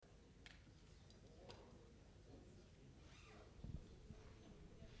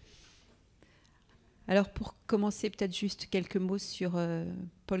Alors pour commencer, peut-être juste quelques mots sur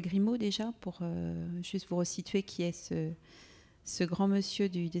Paul Grimaud déjà, pour juste vous resituer qui est ce grand monsieur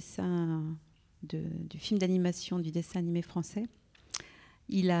du dessin, du film d'animation, du dessin animé français.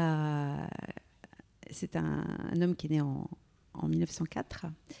 C'est un homme qui est né en 1904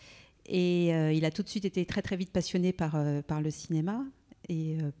 et il a tout de suite été très très vite passionné par le cinéma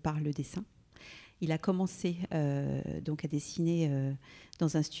et par le dessin. Il a commencé donc à dessiner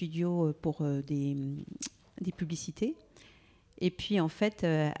dans un studio pour des publicités. Et puis en fait,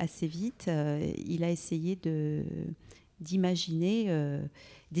 assez vite, il a essayé d'imaginer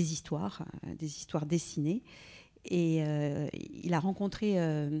des histoires dessinées. Et il a rencontré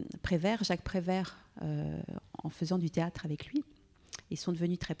Jacques Prévert, en faisant du théâtre avec lui. Ils sont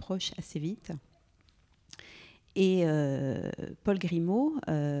devenus très proches assez vite. Et Paul Grimaud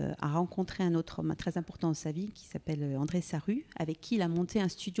a rencontré un autre homme très important dans sa vie qui s'appelle André Sarru, avec qui il a monté un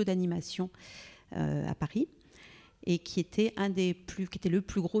studio d'animation à Paris, et qui était le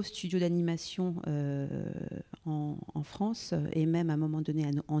plus gros studio d'animation en France, et même à un moment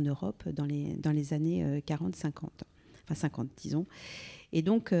donné en Europe, dans les années 40-50, enfin 50 disons. Et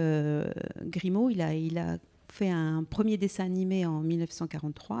donc Grimaud, il a fait un premier dessin animé en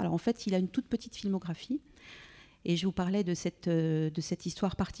 1943. Alors en fait, il a une toute petite filmographie. Et je vous parlais de cette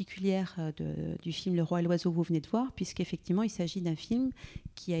histoire particulière du film Le Roi et l'Oiseau que vous venez de voir, puisqu'effectivement, il s'agit d'un film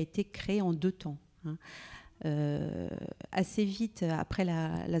qui a été créé en 2 temps. Assez vite, après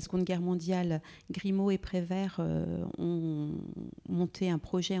la Seconde Guerre mondiale, Grimaud et Prévert ont monté un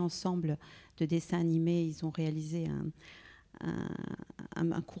projet ensemble de dessin animé. Ils ont réalisé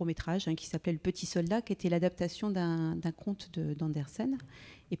un court-métrage qui s'appelait Le Petit Soldat, qui était l'adaptation d'un conte d'Andersen.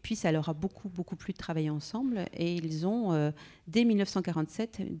 Et puis, ça leur a beaucoup, beaucoup plu de travailler ensemble. Et ils ont, dès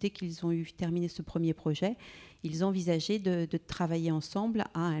 1947, dès qu'ils ont terminé ce premier projet, ils ont envisagé de travailler ensemble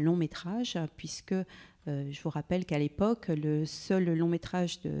à un long métrage, puisque je vous rappelle qu'à l'époque, le seul long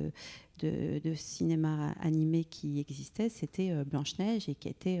métrage de cinéma animé qui existait, c'était Blanche-Neige, et qui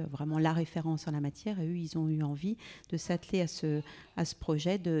était vraiment la référence en la matière. Et eux, ils ont eu envie de s'atteler à ce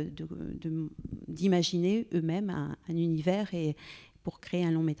projet, d'imaginer eux-mêmes un univers, et pour créer un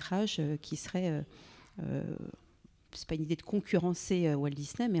long métrage qui serait, c'est pas une idée de concurrencer Walt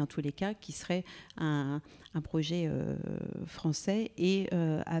Disney, mais en tous les cas, qui serait un projet français, et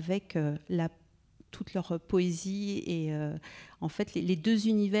avec toute leur poésie et en fait les 2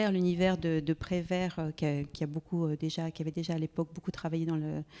 univers, l'univers de Prévert qui avait déjà à l'époque beaucoup travaillé dans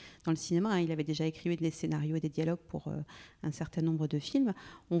le cinéma, il avait déjà écrit des scénarios et des dialogues pour un certain nombre de films.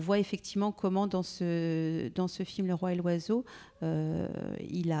 On voit effectivement comment dans ce film Le Roi et l'Oiseau,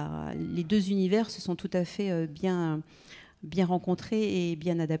 les 2 univers se sont tout à fait bien rencontrés et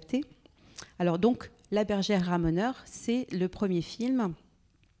bien adaptés. Alors donc La Bergère Ramoneur, c'est le premier film,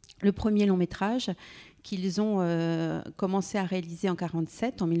 le premier long métrage qu'ils ont commencé à réaliser en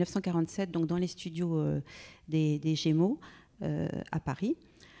 1947, donc dans les studios des Gémeaux à Paris.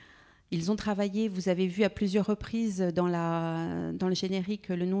 Ils ont travaillé, vous avez vu à plusieurs reprises dans le générique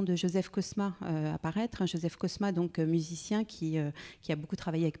le nom de Joseph Cosma apparaître. Joseph Cosma, donc musicien qui a beaucoup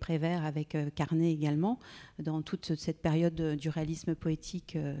travaillé avec Prévert, avec Carnet également, dans toute cette période du réalisme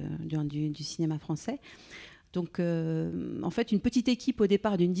poétique du cinéma français. Donc, en fait, une petite équipe au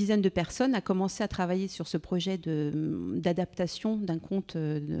départ d'une dizaine de personnes a commencé à travailler sur ce projet d'adaptation d'un conte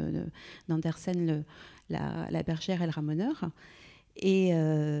d'Andersen, la Bergère et le Ramoneur. Et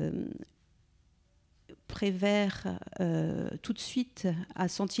Prévert, tout de suite, a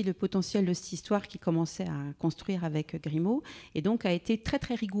senti le potentiel de cette histoire qu'il commençait à construire avec Grimaud, et donc a été très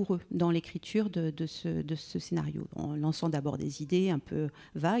très rigoureux dans l'écriture de ce scénario, en lançant d'abord des idées un peu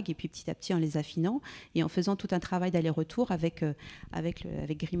vagues, et puis petit à petit en les affinant, et en faisant tout un travail d'aller-retour avec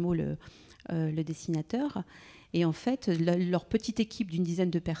Grimaud, le dessinateur. Et en fait, leur petite équipe d'une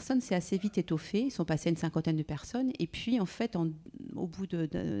dizaine de personnes s'est assez vite étoffée. Ils sont passés à une 50aine de personnes. Et puis, en fait, au bout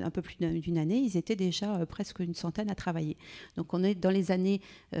d'un peu plus d'une année, ils étaient déjà presque une centaine à travailler. Donc, on est dans les années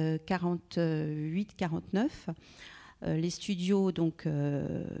 48-49. Les studios, donc,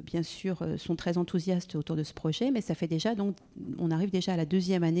 bien sûr, sont très enthousiastes autour de ce projet, mais ça fait déjà, donc, on arrive déjà à la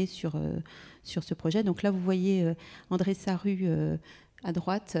 2e année sur ce projet. Donc là, vous voyez André Sarru à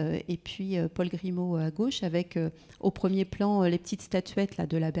droite, et puis Paul Grimaud à gauche, avec au premier plan les petites statuettes là,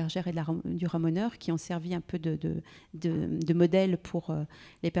 de la bergère et du ramoneur, qui ont servi un peu de modèle pour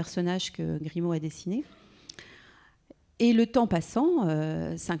les personnages que Grimaud a dessinés. Et le temps passant,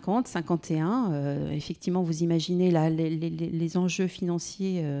 50, 51, effectivement, vous imaginez là, les enjeux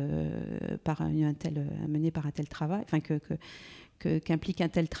financiers menés par un tel travail, enfin, que qu'implique un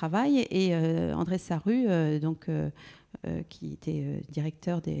tel travail. Et André Sarru, qui était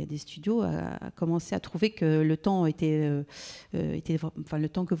directeur des studios, a commencé à trouver que le temps le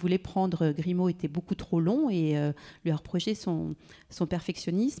temps que voulait prendre Grimaud était beaucoup trop long, et lui a reproché son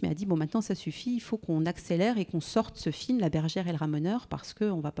perfectionnisme, et a dit bon, maintenant ça suffit, il faut qu'on accélère et qu'on sorte ce film, La Bergère et le Ramoneur, parce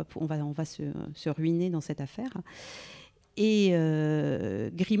qu'on va se ruiner dans cette affaire. Et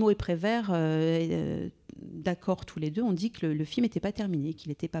Grimaud et Prévert, d'accord tous les deux, ont dit que le film n'était pas terminé, qu'il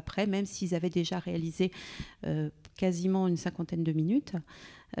n'était pas prêt, même s'ils avaient déjà réalisé quasiment une 50aine de minutes.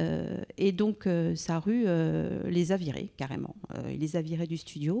 Et donc Sarru les a virés, carrément. Il les a virés du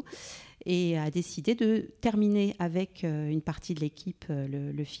studio et a décidé de terminer avec une partie de l'équipe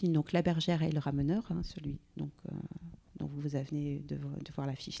le film, donc La Bergère et le Ramoneur, celui dont vous venez de voir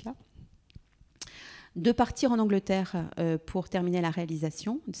l'affiche là. De partir en Angleterre pour terminer la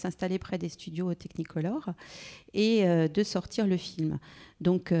réalisation, de s'installer près des studios Technicolor et de sortir le film.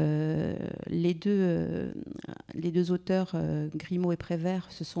 Donc les deux auteurs, Grimaud et Prévert,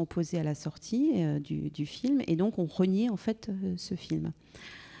 se sont opposés à la sortie du film, et donc ont renié en fait ce film.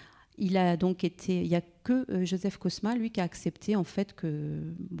 Il a n'y a que Joseph Cosma, lui, qui a accepté en fait qui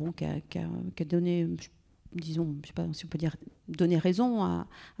a donné, disons, je ne sais pas si on peut dire donner raison à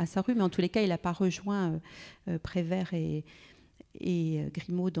Sarru, mais en tous les cas, il n'a pas rejoint Prévert et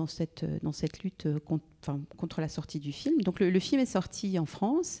Grimaud dans cette lutte contre la sortie du film. Donc le film est sorti en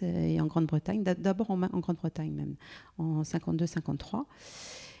France et en Grande-Bretagne, d'abord en Grande-Bretagne même, en 52-53.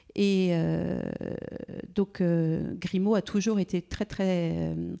 Et donc Grimaud a toujours été très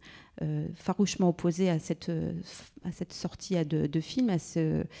très farouchement opposé à cette sortie de film,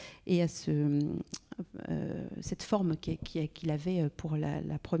 et à cette forme qu'il avait pour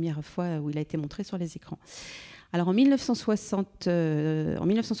la première fois où il a été montré sur les écrans. Alors en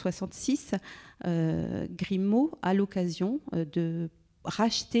 1966, Grimaud a l'occasion de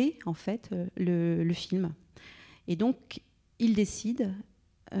racheter en fait le film, et donc il décide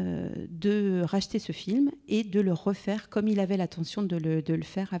de racheter ce film et de le refaire comme il avait l'intention de le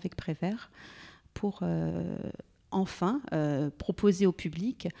faire avec Prévert, pour enfin proposer au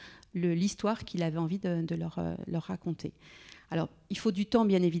public l'histoire qu'il avait envie de leur raconter. Alors, il faut du temps,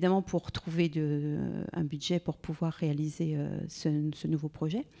 bien évidemment, pour trouver un budget pour pouvoir réaliser ce nouveau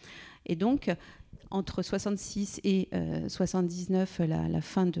projet. Et donc, entre 66 et 79, la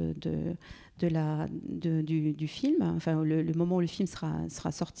fin du film, enfin le moment où le film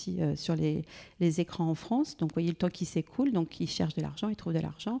sera sorti sur les écrans en France. Donc, vous voyez le temps qui s'écoule. Donc, il cherche de l'argent, il trouve de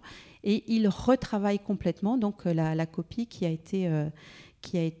l'argent, et il retravaille complètement donc la copie qui est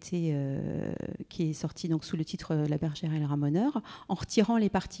sortie donc sous le titre La Bergère et le Ramoneur, en retirant les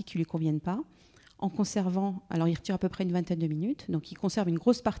parties qui lui conviennent pas, en conservant, alors il retire à peu près une 20aine de minutes, donc il conserve une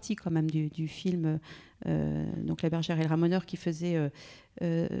grosse partie quand même du film, donc La Bergère et le Ramoneur, qui faisait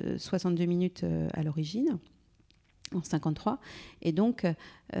 62 minutes à l'origine, en 53, et donc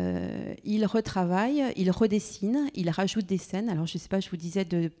il retravaille, il redessine, il rajoute des scènes. Alors je ne sais pas, je vous disais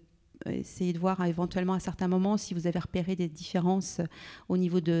essayer de voir éventuellement à certains moments si vous avez repéré des différences au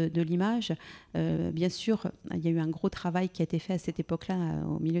niveau de l'image. Bien sûr, il y a eu un gros travail qui a été fait à cette époque-là,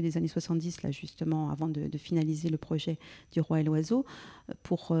 au milieu des années 70, là, justement, avant de finaliser le projet du Roi et l'Oiseau,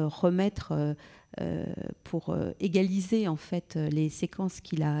 pour pour égaliser en fait les séquences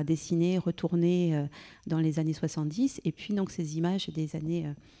qu'il a dessinées, retournées dans les années 70, et puis donc ces images des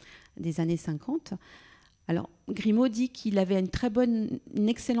années 50. Alors, Grimaud dit qu'il avait une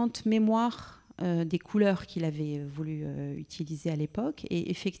excellente mémoire des couleurs qu'il avait voulu utiliser à l'époque.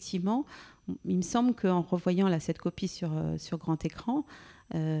 Et effectivement, il me semble qu'en revoyant là, cette copie sur grand écran,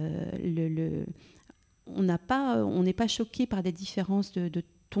 on n'est pas choqué par des différences de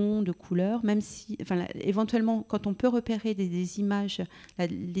tons, de couleurs, même si, éventuellement, quand on peut repérer des images,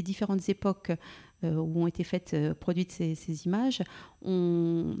 les différentes époques où ont été produites ces images,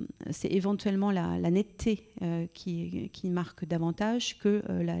 c'est éventuellement la netteté qui marque davantage que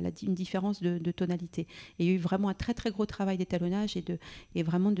une différence de tonalité. Et il y a eu vraiment un très très gros travail d'étalonnage et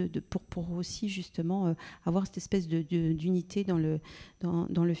vraiment pour aussi justement avoir cette espèce d'unité dans le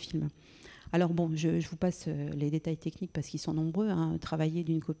film. Alors bon, je vous passe les détails techniques parce qu'ils sont nombreux. Travailler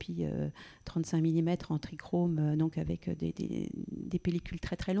d'une copie 35 mm en trichrome, donc avec des pellicules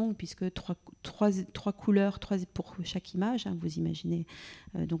très très longues, puisque trois couleurs, pour chaque image, vous imaginez.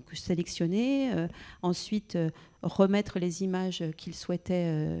 Donc sélectionner, ensuite remettre les images qu'ils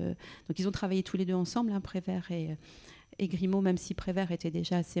souhaitaient. Donc ils ont travaillé tous les deux ensemble, Prévert et Grimaud, même si Prévert était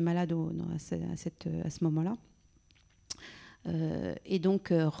déjà assez malade à ce moment-là. Et donc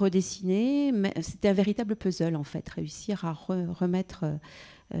redessiner, c'était un véritable puzzle en fait, réussir à remettre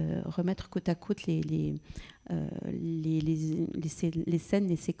remettre côte à côte les scènes,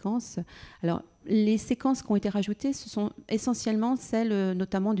 les séquences. Alors, les séquences qui ont été rajoutées, ce sont essentiellement celles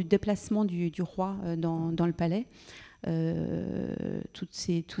notamment du déplacement du roi dans le palais. Tous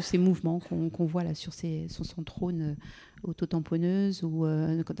ces mouvements qu'on voit là sur son trône auto-tamponneuse ou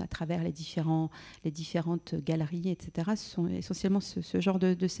à travers les différentes galeries, etc. Ce sont essentiellement ce genre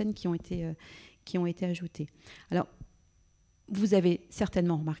de scènes qui ont été ajoutées. Alors, vous avez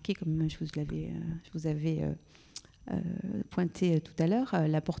certainement remarqué, comme je vous avais pointé tout à l'heure,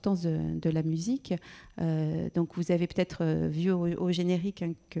 l'importance de la musique. Donc, vous avez peut-être vu au générique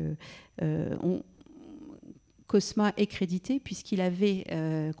que Cosma est crédité puisqu'il avait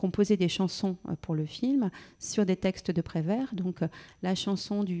composé des chansons pour le film sur des textes de Prévert. Donc la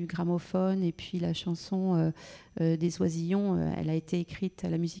chanson du gramophone et puis la chanson des oisillons,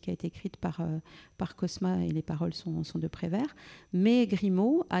 la musique a été écrite par Cosma et les paroles sont de Prévert. Mais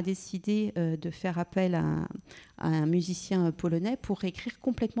Grimaud a décidé de faire appel à un musicien polonais pour écrire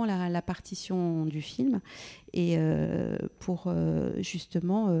complètement la partition du film et pour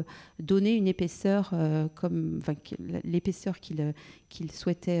justement donner une épaisseur l'épaisseur qu'il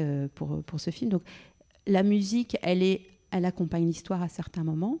souhaitait pour ce film. Donc la musique, elle accompagne l'histoire à certains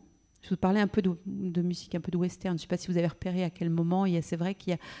moments. Je vous parlais un peu de musique, un peu de western. Je ne sais pas si vous avez repéré à quel moment. C'est vrai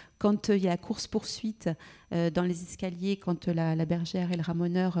quand il y a la course-poursuite dans les escaliers, quand la bergère et le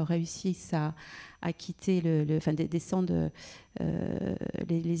ramoneur réussissent à quitter, descendre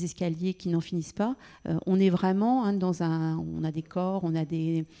les escaliers qui n'en finissent pas, on est vraiment on a des corps, on a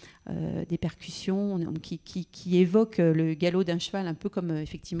des percussions qui évoquent le galop d'un cheval, un peu comme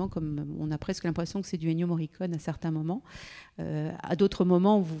on a presque l'impression que c'est du Ennio Morricone à certains moments. À d'autres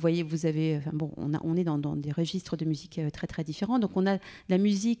moments, vous voyez, on est dans des registres de musique très très différents. Donc on a la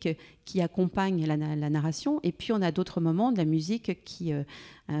musique qui accompagne la narration, et puis on a d'autres moments de la musique qui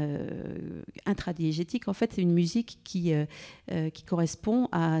intradiégétique. En fait, c'est une musique qui correspond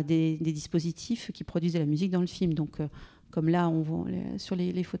à des dispositifs qui produisent de la musique dans le film. Donc comme là, on voit sur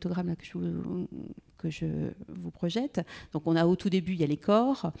les photogrammes là, que je vous projette. Donc on a au tout début, il y a les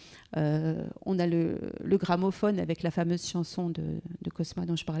corps, on a le gramophone avec la fameuse chanson de Cosma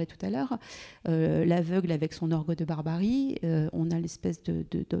dont je parlais tout à l'heure, l'aveugle avec son orgue de barbarie, on a l'espèce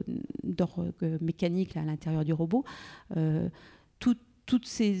d'orgue mécanique là, à l'intérieur du robot. Tous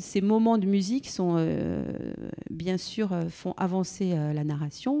ces moments de musique sont, bien sûr, font avancer la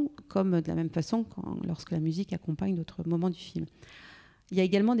narration, comme de la même façon lorsque la musique accompagne d'autres moments du film. Il y a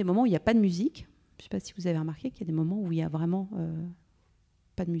également des moments où il n'y a pas de musique. Je ne sais pas si vous avez remarqué qu'il y a des moments où il n'y a vraiment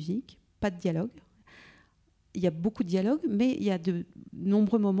pas de musique, pas de dialogue. Il y a beaucoup de dialogues, mais il y a de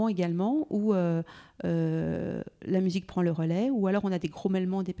nombreux moments également où la musique prend le relais, ou alors on a des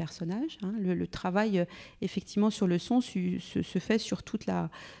grommellement des personnages. Le travail, effectivement, sur le son se fait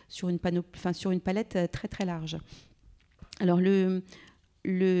sur une palette très très large. Alors le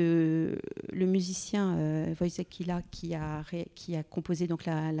musicien Wojciech Kila qui a composé donc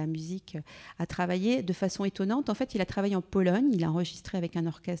la musique a travaillé de façon étonnante. En fait, il a travaillé en Pologne. Il a enregistré avec un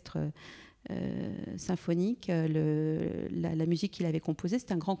orchestre symphonique la musique qu'il avait composée.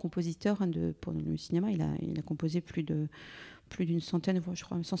 C'est un grand compositeur pour le cinéma. Il a composé plus d'une centaine, je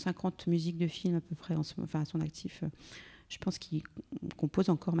crois 150 musiques de films à peu près à son actif. Je pense qu'il compose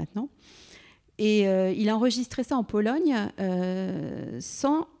encore maintenant. Et il a enregistré ça en Pologne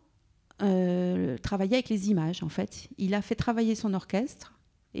sans travailler avec les images, en fait. Il a fait travailler son orchestre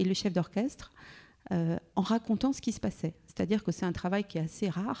et le chef d'orchestre en racontant ce qui se passait. C'est-à-dire que c'est un travail qui est assez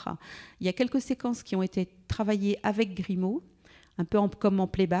rare. Il y a quelques séquences qui ont été travaillées avec Grimaud, un peu comme en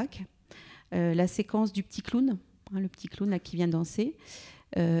playback. La séquence du petit clown, le petit clown là, qui vient danser.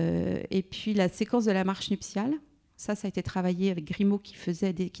 Et puis la séquence de la marche nuptiale. Ça a été travaillé avec Grimaud qui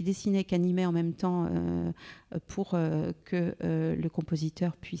dessinait, qui animait en même temps pour que le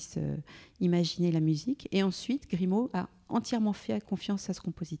compositeur puisse imaginer la musique. Et ensuite, Grimaud a entièrement fait confiance à ce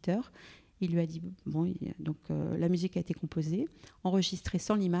compositeur. Il lui a dit, la musique a été composée, enregistrée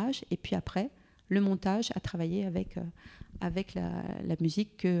sans l'image, et puis après, le montage a travaillé avec la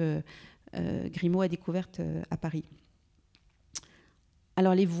musique que Grimaud a découverte à Paris.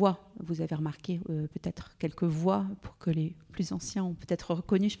 Alors les voix, vous avez remarqué peut-être quelques voix pour que les plus anciens ont peut-être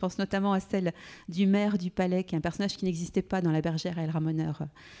reconnu. Je pense notamment à celle du maire du palais, qui est un personnage qui n'existait pas dans La bergère et le ramoneur,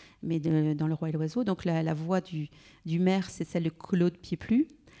 mais dans Le Roi et l'Oiseau. Donc la voix du maire, c'est celle de Claude Pieplu.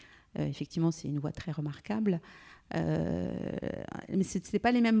 Effectivement, c'est une voix très remarquable. Mais ce n'était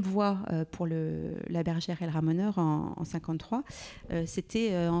pas les mêmes voix pour La bergère et le ramoneur en 53.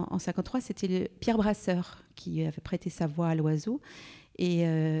 En 53, c'était Pierre Brasseur qui avait prêté sa voix à l'oiseau. Et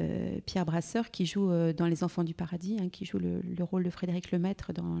Pierre Brasseur qui joue dans Les Enfants du Paradis, qui joue le rôle de Frédéric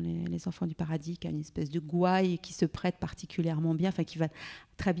Lemaître dans les Enfants du Paradis, qui a une espèce de gouaille qui se prête particulièrement bien, qui va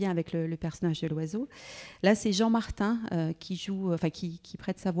très bien avec le personnage de l'oiseau. Là, c'est Jean Martin qui joue, qui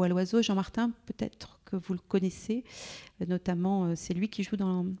prête sa voix à l'oiseau. Jean Martin, peut-être que vous le connaissez, notamment, c'est lui qui joue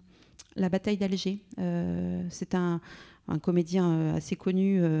dans La bataille d'Alger. C'est un comédien assez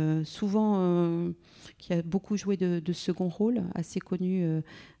connu, souvent qui a beaucoup joué de second rôle, assez connu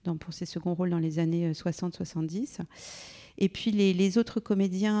pour ses seconds rôles dans les années 60-70. Et puis les autres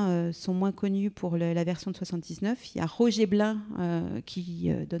comédiens sont moins connus pour la version de 79. Il y a Roger Blin qui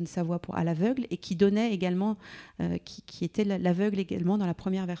donne sa voix à l'aveugle et qui donnait également, qui était l'aveugle également dans la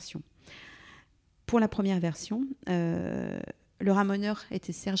première version. Pour la première version, le ramoneur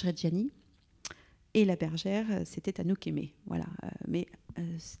était Serge Reggiani et la bergère, c'était Anouk Aimée. Voilà. Mais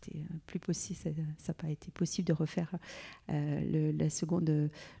c'était plus possible, ça n'a pas été possible de refaire le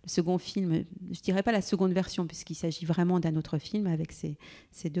second film. Je ne dirais pas la seconde version, puisqu'il s'agit vraiment d'un autre film avec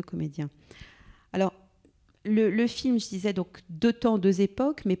ces deux comédiens. Alors, le film, je disais, donc 2 temps, 2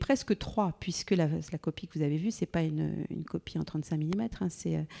 époques, mais presque 3, puisque la copie que vous avez vue, ce n'est pas une copie en 35 mm,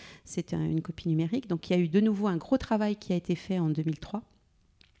 c'est une copie numérique. Donc, il y a eu de nouveau un gros travail qui a été fait en 2003.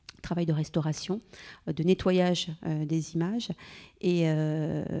 Travail de restauration, de nettoyage des images, et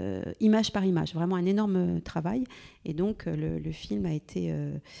image par image, vraiment un énorme travail. Et donc le film a été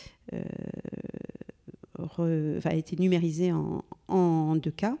numérisé en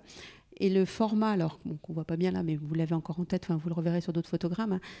 2K. Et le format, alors qu'on ne voit pas bien là, mais vous l'avez encore en tête, vous le reverrez sur d'autres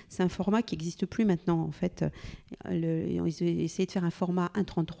photogrammes, c'est un format qui n'existe plus maintenant. En fait, ils ont essayé de faire un format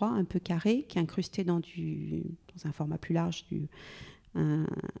 1,33, un peu carré, qui est incrusté dans un format plus large un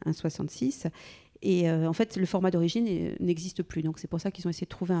 66. Et en fait, le format d'origine n'existe plus. Donc, c'est pour ça qu'ils ont essayé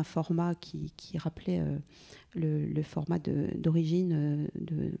de trouver un format qui rappelait le format d'origine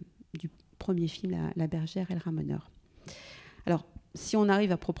du premier film, La bergère et le ramoneur. Alors, si on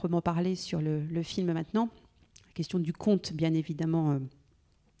arrive à proprement parler sur le film maintenant, la question du conte, bien évidemment,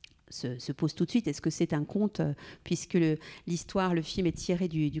 se pose tout de suite. Est-ce que c'est un conte, puisque l'histoire, le film est tiré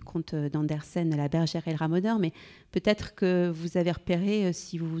du conte d'Andersen, La bergère et le ramoneur, mais peut-être que vous avez repéré,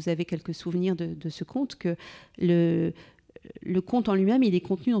 si vous avez quelques souvenirs de ce conte, que le conte en lui-même, il est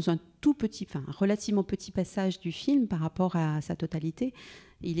contenu dans un relativement petit passage du film par rapport à sa totalité.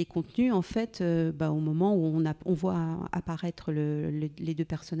 Il est contenu, en fait, au moment où on voit apparaître les 2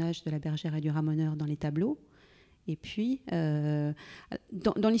 personnages de la bergère et du ramoneur dans les tableaux. Et puis,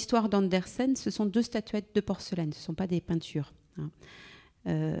 dans l'histoire d'Andersen, ce sont 2 statuettes de porcelaine, ce ne sont pas des peintures.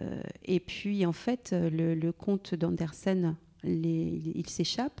 Et puis, en fait, le conte d'Andersen, ils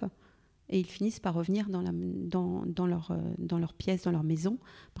s'échappent et ils finissent par revenir dans leur pièce, dans leur maison,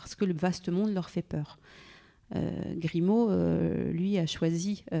 parce que le vaste monde leur fait peur. Grimaud, lui, a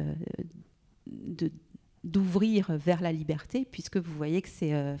choisi d'ouvrir vers la liberté, puisque vous voyez que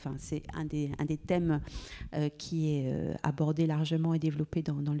c'est un des thèmes qui est abordé largement et développé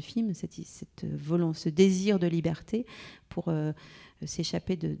dans le film, ce désir de liberté pour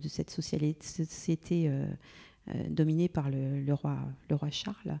s'échapper de cette société dominée par le roi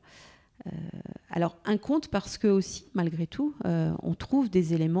Charles. Alors, un conte, parce que aussi, malgré tout, on trouve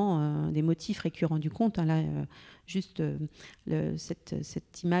des éléments, des motifs récurrents du conte. Là, juste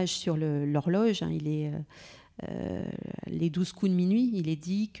cette image sur l'horloge, il est les 12 coups de minuit, il est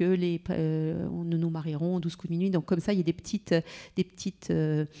dit que nous nous marierons aux 12 coups de minuit. Donc comme ça, il y a des petits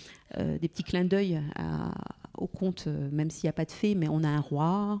clins d'œil au conte, même s'il n'y a pas de fées, mais on a un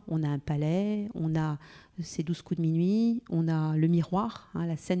roi, on a un palais, on a ces 12 coups de minuit, on a le miroir,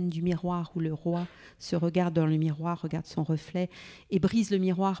 la scène du miroir où le roi se regarde dans le miroir, regarde son reflet et brise le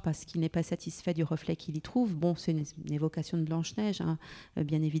miroir parce qu'il n'est pas satisfait du reflet qu'il y trouve. Bon, c'est une évocation de Blanche-Neige,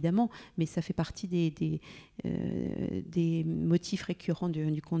 bien évidemment, mais ça fait partie des motifs récurrents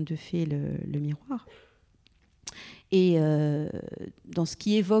du conte de fées, le miroir. Et dans ce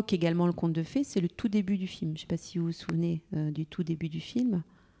qui évoque également le conte de fées, c'est le tout début du film. Je ne sais pas si vous vous souvenez du tout début du film.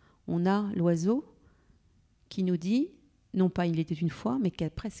 On a l'oiseau qui nous dit, non pas il était une fois, mais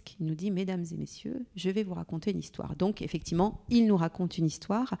presque, il nous dit, mesdames et messieurs, je vais vous raconter une histoire. Donc effectivement, il nous raconte une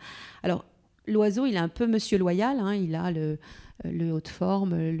histoire. Alors l'oiseau, il est un peu monsieur loyal, il a le haut de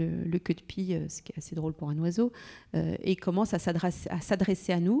forme, le queue de pie, ce qui est assez drôle pour un oiseau, et il commence à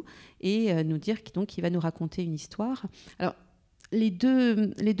s'adresser à nous et nous dire qu'il va nous raconter une histoire. Alors, les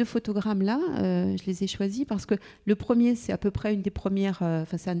deux photogrammes là, je les ai choisis parce que le premier, c'est à peu près une des premières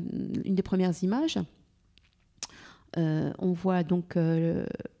images. On voit donc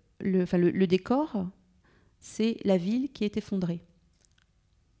le décor, c'est la ville qui est effondrée.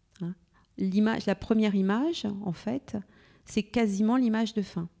 La première image, en fait, c'est quasiment l'image de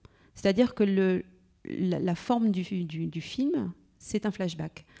fin. C'est-à-dire que la forme du film, c'est un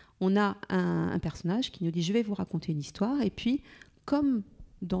flashback. On a un personnage qui nous dit « je vais vous raconter une histoire » et puis, comme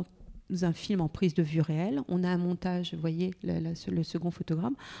dans un film en prise de vue réelle, on a un montage, vous voyez le second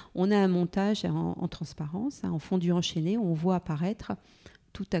photogramme, on a un montage en transparence, en fondu enchaîné, où on voit apparaître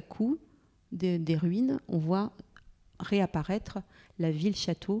tout à coup des ruines, on voit réapparaître la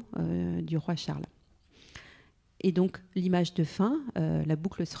ville-château du roi Charles. Et donc, l'image de fin, la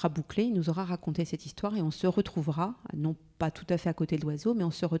boucle sera bouclée, il nous aura raconté cette histoire et on se retrouvera, non pas tout à fait à côté de l'oiseau, mais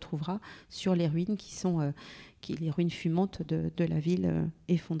on se retrouvera sur les ruines qui sont les ruines fumantes de la ville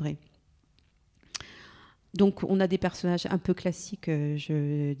effondrée. Donc, on a des personnages un peu classiques,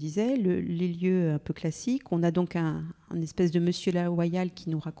 je disais, les lieux un peu classiques. On a donc un espèce de monsieur loyal qui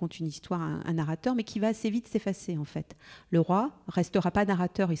nous raconte une histoire, un narrateur, mais qui va assez vite s'effacer, en fait. Le roi restera pas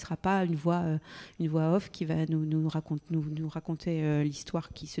narrateur, il ne sera pas une voix off qui va nous raconter l'histoire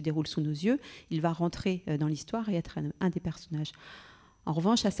qui se déroule sous nos yeux. Il va rentrer dans l'histoire et être un des personnages. En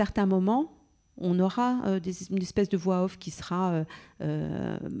revanche, à certains moments, on aura une espèce de voix off qui sera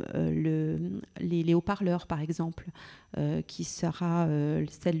les haut-parleurs, par exemple, qui sera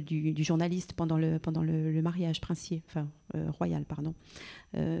celle du journaliste pendant le mariage princier, royal, pardon.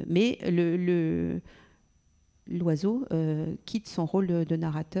 Mais l'oiseau quitte son rôle de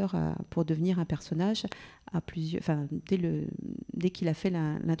narrateur pour devenir un personnage dès qu'il a fait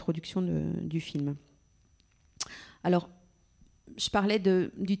l'introduction du film. Alors, je parlais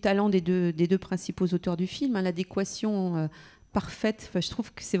du talent des deux principaux auteurs du film, l'adéquation parfaite. Je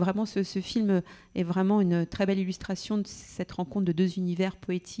trouve que c'est vraiment ce film est vraiment une très belle illustration de cette rencontre de deux univers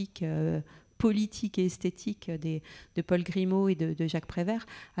poétiques, politiques et esthétiques de Paul Grimaud et de Jacques Prévert,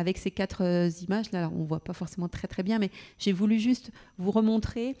 avec ces 4 images. Là, on ne voit pas forcément très très bien, mais j'ai voulu juste vous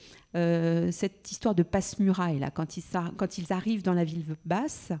remontrer cette histoire de passe-muraille, là, quand ils arrivent dans la ville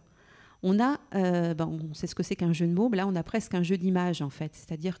basse. On sait ce que c'est qu'un jeu de mots, mais là on a presque un jeu d'images en fait,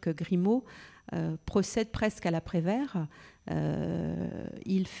 c'est-à-dire que Grimaud procède presque à la Prévert,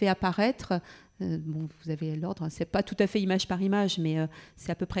 il fait apparaître, vous avez l'ordre, c'est pas tout à fait image par image, mais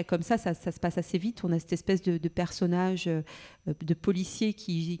c'est à peu près comme ça se passe assez vite, on a cette espèce de personnage de policier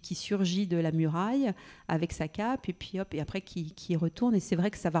qui surgit de la muraille avec sa cape, et puis hop, et après qui retourne, et c'est vrai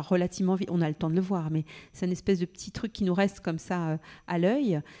que ça va relativement vite, on a le temps de le voir, mais c'est une espèce de petit truc qui nous reste comme ça à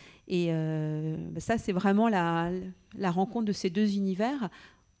l'œil. Et ça, c'est vraiment la rencontre de ces deux univers.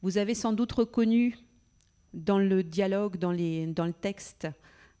 Vous avez sans doute reconnu dans le dialogue, dans le texte,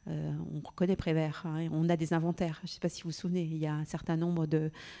 on reconnaît Prévert, hein, on a des inventaires. Je ne sais pas si vous vous souvenez, il y a un certain nombre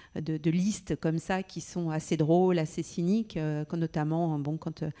de listes comme ça qui sont assez drôles, assez cyniques, notamment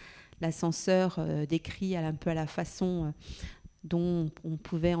quand l'ascenseur décrit un peu à la façon dont on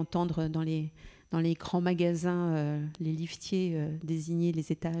pouvait entendre dans les grands magasins, les liftiers désigner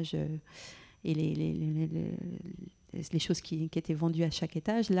les étages et les choses qui étaient vendues à chaque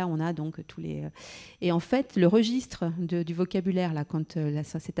étage. Là, on a donc tous les... Et en fait, le registre du vocabulaire, là, quand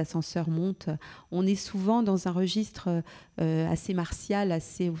cet ascenseur monte, on est souvent dans un registre assez martial,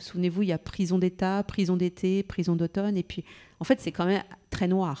 vous souvenez-vous, il y a prison d'État, prison d'été, prison d'automne, et puis, en fait, c'est quand même très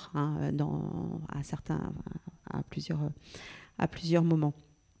noir, hein, à plusieurs moments.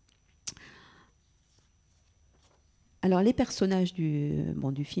 Alors, les personnages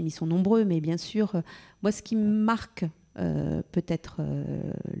du film, ils sont nombreux, mais bien sûr, moi, ce qui me marque peut-être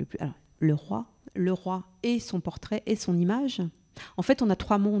le plus... Alors, le roi et son portrait et son image. En fait, on a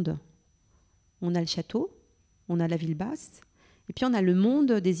 3 mondes. On a le château, on a la ville basse, et puis on a le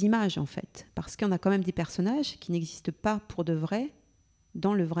monde des images, en fait. Parce qu'on a quand même des personnages qui n'existent pas pour de vrai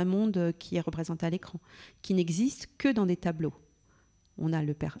dans le vrai monde qui est représenté à l'écran, qui n'existent que dans des tableaux. On a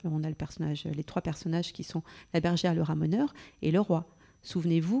le personnage, les 3 personnages qui sont la bergère, le ramoneur et le roi.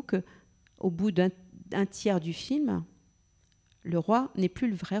 Souvenez-vous qu'au bout d'un tiers du film, le roi n'est plus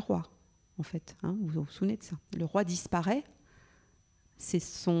le vrai roi, en fait. Hein, vous vous souvenez de ça? Le roi disparaît, c'est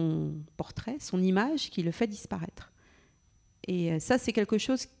son portrait, son image qui le fait disparaître. Et ça, c'est quelque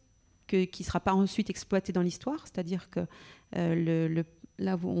chose qui ne sera pas ensuite exploité dans l'histoire, c'est-à-dire que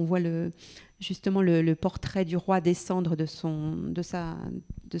là, on voit justement le portrait du roi descendre de son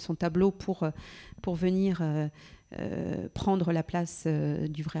tableau pour venir prendre la place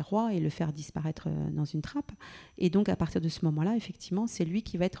du vrai roi et le faire disparaître dans une trappe. Et donc, à partir de ce moment-là, effectivement, c'est lui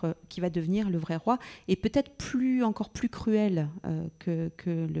qui va devenir le vrai roi, et peut-être encore plus cruel que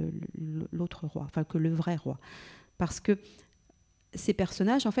l'autre roi, enfin que le vrai roi. Parce que ces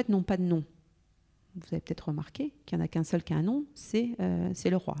personnages, en fait, n'ont pas de nom. Vous avez peut-être remarqué qu'il n'y en a qu'un seul qui a un nom, c'est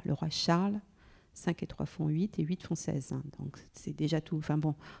le roi Charles. 5 et 3 font 8 et 8 font 16. Hein, donc c'est déjà tout. Enfin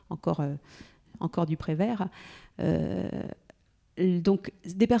bon, encore du Prévert. Donc,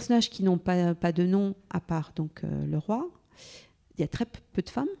 des personnages qui n'ont pas de nom, à part donc, le roi. Il y a très peu de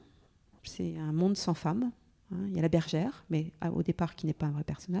femmes. C'est un monde sans femmes. Hein. Il y a la bergère, mais au départ, qui n'est pas un vrai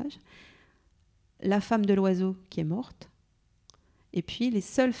personnage. La femme de l'oiseau, qui est morte. Et puis, les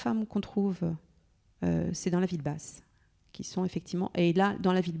seules femmes qu'on trouve, c'est dans la ville basse. Qui sont effectivement... Et là,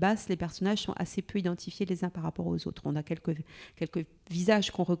 dans la ville basse, les personnages sont assez peu identifiés les uns par rapport aux autres. On a quelques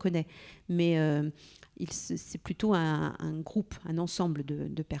visages qu'on reconnaît, mais c'est plutôt un groupe, un ensemble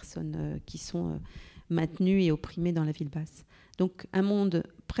de personnes qui sont maintenues et opprimées dans la ville basse. Donc un monde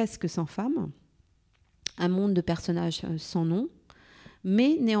presque sans femmes, un monde de personnages sans nom,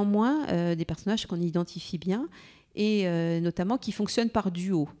 mais néanmoins des personnages qu'on identifie bien, et notamment qui fonctionnent par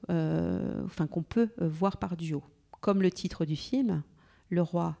duo, enfin qu'on peut voir par duo. Comme le titre du film, Le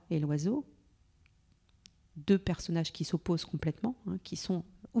roi et l'oiseau, deux personnages qui s'opposent complètement, hein, qui sont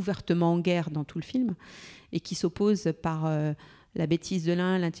ouvertement en guerre dans tout le film, et qui s'opposent par la bêtise de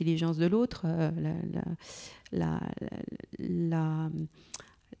l'un, l'intelligence de l'autre, la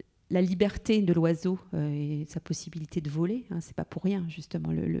liberté de l'oiseau et sa possibilité de voler. Hein, c'est pas pour rien,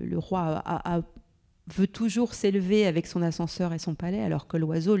 justement. Le roi veut toujours s'élever avec son ascenseur et son palais, alors que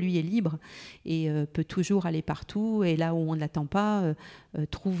l'oiseau, lui, est libre et peut toujours aller partout, et là où on ne l'attend pas,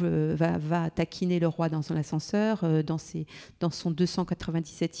 va taquiner le roi dans son ascenseur, dans son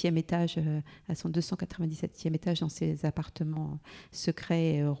 297e étage, à son 297e étage, dans ses appartements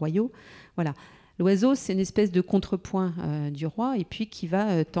secrets royaux. Voilà. L'oiseau, c'est une espèce de contrepoint du roi, et puis qui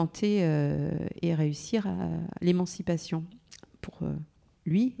va tenter et réussir à l'émancipation pour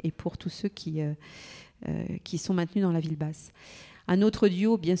lui et pour tous ceux qui sont maintenus dans la ville basse. Un autre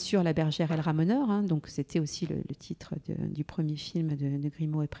duo, bien sûr, La bergère et le ramoneur. Hein, donc c'était aussi le titre du premier film de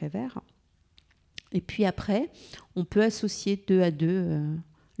Grimaud et Prévert. Et puis après, on peut associer deux à deux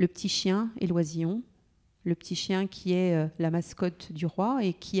le petit chien et l'oisillon. Le petit chien qui est la mascotte du roi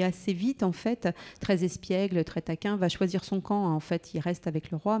et qui assez vite, en fait, très espiègle, très taquin, va choisir son camp. En fait, il reste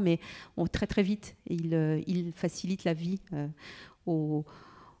avec le roi, mais très très vite, il facilite la vie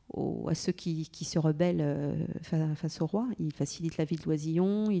à ceux qui se rebellent face au roi. Il facilite la vie de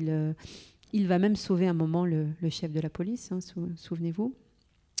l'oisillon. Il va même sauver un moment le chef de la police, hein, souvenez-vous.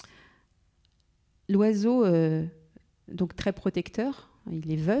 L'oiseau, donc très protecteur,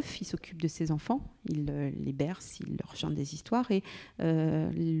 il est veuf, il s'occupe de ses enfants, il les berce, il leur chante des histoires. Et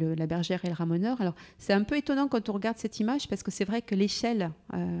la bergère et le ramoneur, alors c'est un peu étonnant quand on regarde cette image, parce que c'est vrai que l'échelle,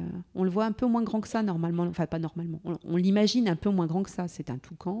 on le voit un peu moins grand que ça normalement, enfin pas normalement, on l'imagine un peu moins grand que ça. C'est un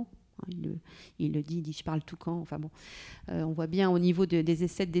toucan, hein, il le dit, il dit je parle toucan, enfin bon, on voit bien au niveau des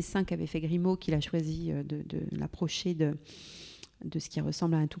essais de dessin qu'avait fait Grimaud qu'il a choisi de l'approcher de ce qui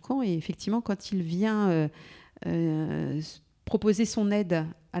ressemble à un toucan. Et effectivement, quand il vient proposer son aide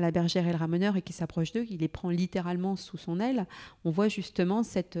à la bergère et le ramoneur et qui s'approche d'eux, il les prend littéralement sous son aile, on voit justement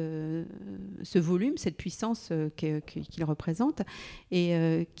ce volume, cette puissance qu'il représente,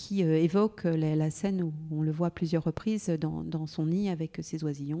 et qui évoque la scène où on le voit à plusieurs reprises dans son nid avec ses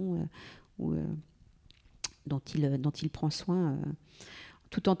oisillons dont il prend soin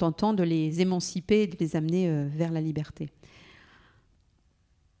tout en tentant de les émanciper et de les amener vers la liberté.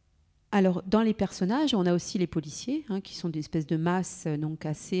 Alors, dans les personnages, on a aussi les policiers, hein, qui sont des espèces de masses, donc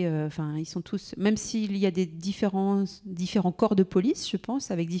assez... ils sont tous... Même s'il y a des différents corps de police, je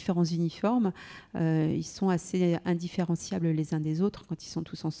pense, avec différents uniformes, ils sont assez indifférenciables les uns des autres quand ils sont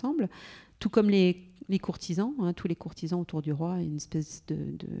tous ensemble. Tout comme les courtisans, hein, tous les courtisans autour du roi, une espèce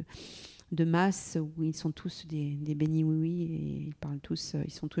de masse où ils sont tous des bénis oui-oui, et ils parlent tous,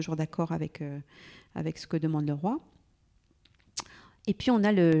 ils sont toujours d'accord avec ce que demande le roi. Et puis, on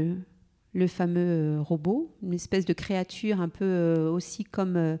a le fameux robot, une espèce de créature un peu aussi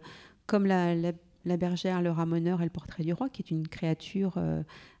comme la bergère, le ramoneur et le portrait du roi, qui est une créature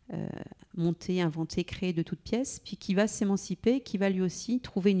montée, inventée, créée de toutes pièces, puis qui va s'émanciper, qui va lui aussi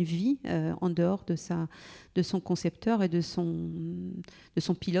trouver une vie en dehors de son concepteur et de son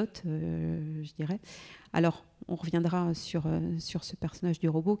pilote, je dirais. Alors, on reviendra sur ce personnage du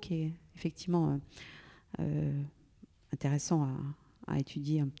robot qui est effectivement intéressant à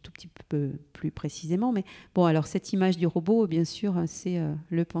étudier un tout petit peu plus précisément. Mais bon, alors cette image du robot, bien sûr, c'est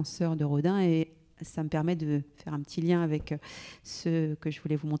le penseur de Rodin, et ça me permet de faire un petit lien avec ce que je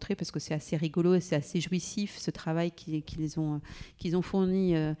voulais vous montrer, parce que c'est assez rigolo et c'est assez jouissif, ce travail qu'ils ont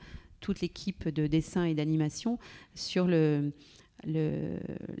fourni, toute l'équipe de dessin et d'animation, sur la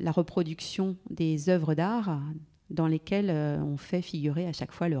reproduction des œuvres d'art dans lesquelles on fait figurer à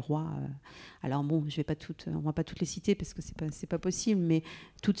chaque fois le roi. Alors bon, on va pas toutes les citer parce que c'est pas possible, mais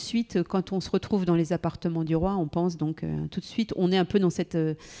tout de suite, quand on se retrouve dans les appartements du roi, on pense donc tout de suite, on est un peu dans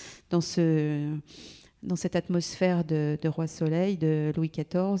dans cette atmosphère de Roi Soleil, de Louis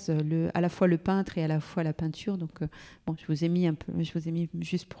XIV, à la fois le peintre et à la fois la peinture. Donc, bon, je vous ai mis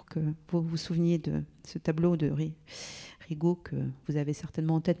juste pour que vous vous souveniez de ce tableau de Rigaud que vous avez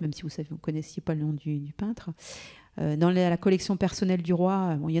certainement en tête, même si vous ne connaissiez pas le nom du peintre. Dans la collection personnelle du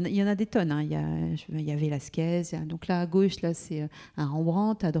roi, bon, il y en a des tonnes. Hein. Il y a Velázquez. Donc là, à gauche, là, c'est un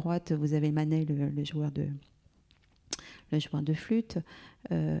Rembrandt. À droite, vous avez Manet, le joueur de flûte,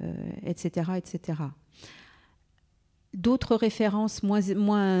 etc., etc. D'autres références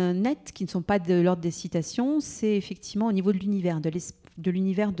moins nettes, qui ne sont pas de l'ordre des citations, c'est effectivement au niveau de l'univers, de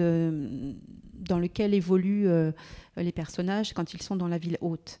l'univers dans lequel évoluent les personnages quand ils sont dans la ville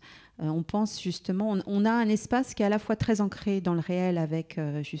haute. On pense justement, on a un espace qui est à la fois très ancré dans le réel avec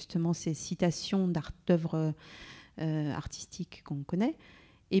justement ces citations d'œuvres artistiques qu'on connaît,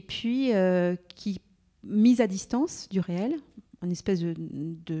 et puis qui, mise à distance du réel, une espèce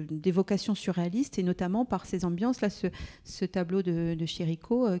d'évocation surréaliste, et notamment par ces ambiances. Là, ce tableau de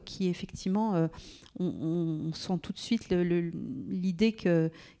Chirico, qui effectivement, on sent tout de suite l'idée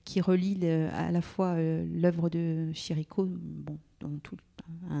qui relie à la fois l'œuvre de Chirico, bon, dans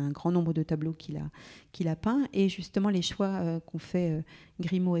un grand nombre de tableaux qu'il a peints, et justement les choix qu'ont fait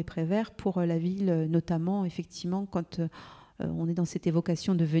Grimaud et Prévert pour la ville, notamment, effectivement, quand on est dans cette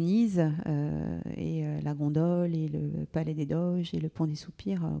évocation de Venise et la gondole et le palais des Doges et le pont des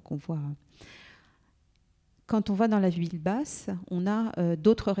Soupirs qu'on voit. Quand on va dans la ville basse, on a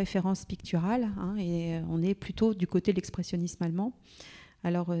d'autres références picturales, hein, et on est plutôt du côté de l'expressionnisme allemand.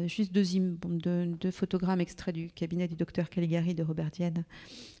 Alors, juste deux photogrammes extraits du cabinet du docteur Caligari de Robert Dienne,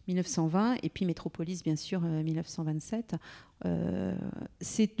 1920, et puis Métropolis, bien sûr, 1927.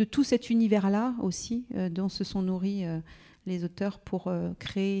 C'est de tout cet univers-là aussi dont se sont nourris les auteurs pour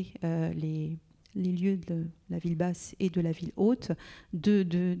créer les lieux de la ville basse et de la ville haute,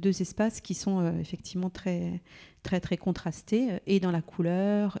 deux espaces qui sont effectivement très, très, très contrastés, et dans la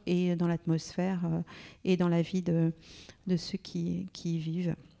couleur, et dans l'atmosphère, et dans la vie de ceux qui y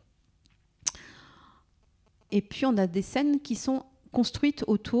vivent. Et puis on a des scènes qui sont construites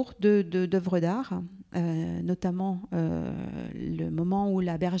autour d'œuvres d'art, notamment le moment où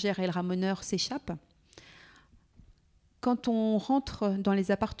la bergère et le ramoneur s'échappent. Quand on rentre dans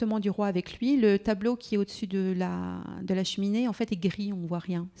les appartements du roi avec lui, le tableau qui est au-dessus de la cheminée, en fait, est gris, on ne voit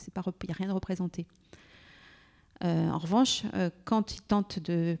rien. Il n'y a rien de représenté. En revanche, quand il tente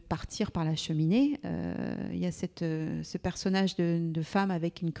de partir par la cheminée, il y a ce personnage de femme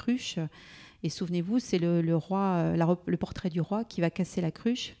avec une cruche. Et souvenez-vous, c'est le roi, le portrait du roi qui va casser la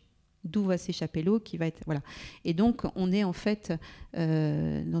cruche, d'où va s'échapper l'eau, qui va être voilà. Et donc on est en fait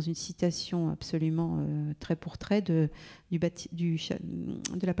dans une citation absolument trait pour trait de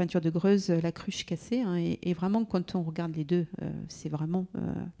la peinture de Greuze, La cruche cassée, hein, et vraiment quand on regarde les deux, c'est vraiment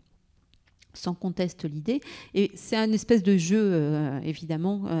sans conteste l'idée. Et c'est un espèce de jeu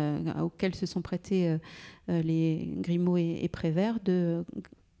évidemment auquel se sont prêtés les Grimaud et Prévert.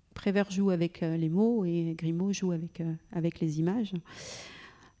 Prévert joue avec les mots et Grimaud joue avec les images.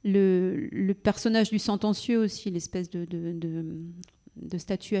 Le personnage du sentencieux aussi, l'espèce de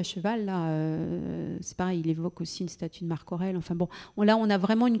statue à cheval, là, c'est pareil, il évoque aussi une statue de Marc Aurèle. Enfin bon, là, on a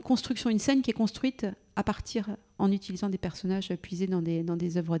vraiment une construction, une scène qui est construite à partir, en utilisant des personnages puisés dans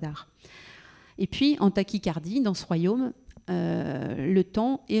des œuvres d'art. Et puis, en tachycardie, dans ce royaume, le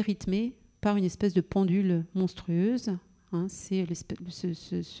temps est rythmé par une espèce de pendule monstrueuse. Hein, c'est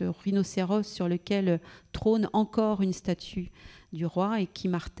ce rhinocéros sur lequel trône encore une statue du roi et qui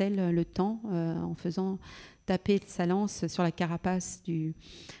martèle le temps en faisant taper sa lance sur la carapace du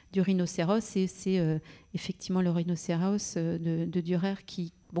rhinocéros. Et c'est effectivement le rhinocéros de Dürer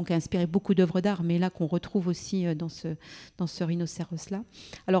qui a inspiré beaucoup d'œuvres d'art, mais là qu'on retrouve aussi dans ce rhinocéros-là.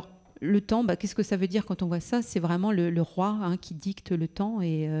 Alors, le temps, qu'est-ce que ça veut dire quand on voit ça ? C'est vraiment le roi, hein, qui dicte le temps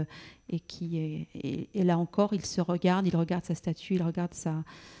et là encore, il regarde sa statue, il regarde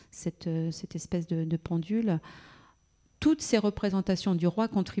cette espèce de pendule. Toutes ces représentations du roi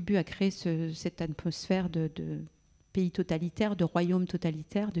contribuent à créer cette atmosphère de pays totalitaire, de royaume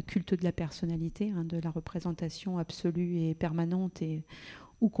totalitaire, de culte de la personnalité, hein, de la représentation absolue et permanente. Et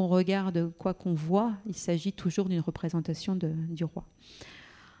où qu'on regarde, quoi qu'on voit, il s'agit toujours d'une représentation du roi.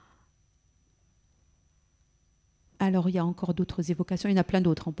 Alors, il y a encore d'autres évocations. Il y en a plein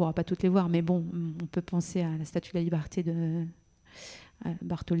d'autres. On ne pourra pas toutes les voir. Mais bon, on peut penser à la Statue de la Liberté de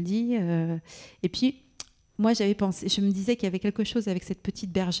Bartholdi. Et puis, moi, j'avais pensé... Je me disais qu'il y avait quelque chose avec cette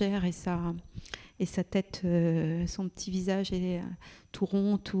petite bergère et sa tête, son petit visage et tout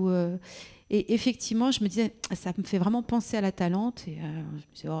rond, tout. Et effectivement, je me disais, ça me fait vraiment penser à l'Atalante. Et je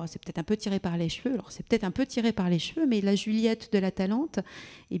me disais, oh, c'est peut-être un peu tiré par les cheveux. Alors, c'est peut-être un peu tiré par les cheveux, mais la Juliette de l'Atalante,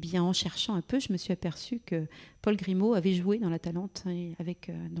 eh bien, en cherchant un peu, je me suis aperçue que Paul Grimaud avait joué dans l'Atalante, avec,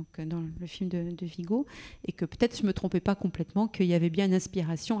 dans le film de Vigo, et que peut-être je ne me trompais pas complètement, qu'il y avait bien une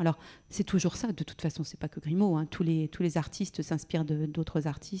inspiration. Alors, c'est toujours ça, de toute façon, c'est pas que Grimaud. Hein. Tous les artistes s'inspirent d'autres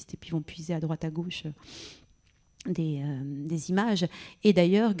artistes et puis vont puiser à droite à gauche des images. Et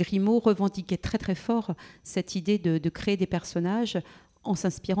d'ailleurs, Grimaud revendiquait très très fort cette idée de créer des personnages en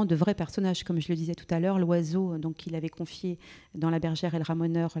s'inspirant de vrais personnages. Comme je le disais tout à l'heure, l'oiseau, donc il avait confié dans La Bergère et le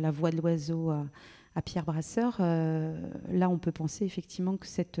Ramoneur la voix de l'oiseau à Pierre Brasseur. Là, on peut penser effectivement que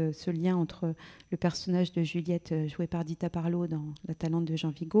ce lien entre le personnage de Juliette, joué par Dita Parlo dans La Talente de Jean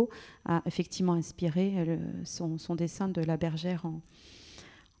Vigo, a effectivement inspiré son dessin de La Bergère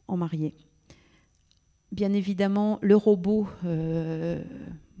en mariée. Bien évidemment, le robot, je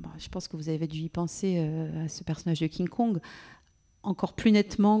pense que vous avez dû y penser à ce personnage de King Kong, encore plus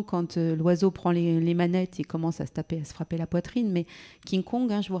nettement quand l'oiseau prend les manettes et commence à se frapper la poitrine. Mais King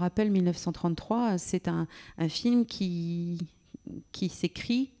Kong, je vous rappelle, 1933, c'est un film qui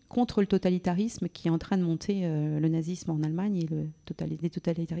s'écrit contre le totalitarisme qui est en train de monter, le nazisme en Allemagne et les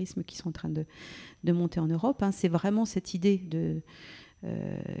totalitarismes qui sont en train de monter en Europe. C'est vraiment cette idée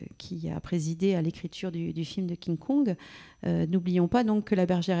qui a présidé à l'écriture du film de King Kong. N'oublions pas donc que La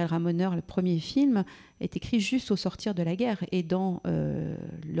Bergère et le Ramoneur, le premier film, est écrit juste au sortir de la guerre. Et dans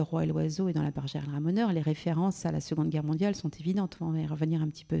Le Roi et l'Oiseau et dans La Bergère et le Ramoneur, les références à la Seconde Guerre mondiale sont évidentes. On va y revenir un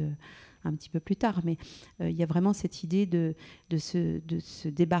petit peu plus tard. Mais il y a vraiment cette idée de se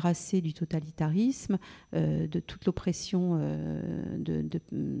débarrasser du totalitarisme, de toute l'oppression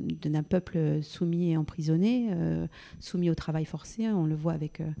d'un peuple soumis et emprisonné, soumis au travail forcé. On le voit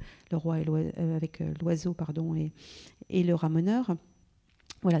avec le roi et avec l'oiseau, et le ramoneur.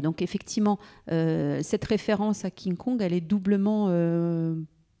 Voilà, donc effectivement, cette référence à King Kong, elle est doublement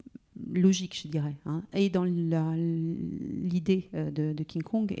logique, je dirais, et dans l'idée de King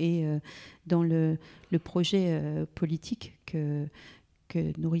Kong et dans le projet politique que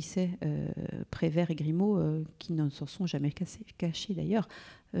nourrissaient Prévert et Grimaud, qui ne s'en sont jamais cachés d'ailleurs.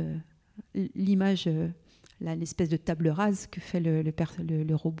 L'image, l'espèce de table rase que fait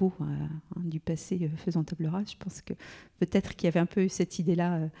le robot du passé faisant table rase, je pense que peut-être qu'il y avait un peu cette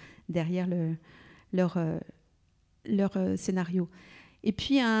idée-là derrière leur scénario. Et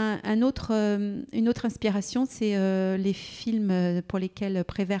puis une autre inspiration, c'est les films pour lesquels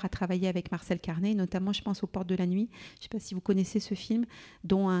Prévert a travaillé avec Marcel Carné, notamment je pense aux Portes de la Nuit. Je ne sais pas si vous connaissez ce film,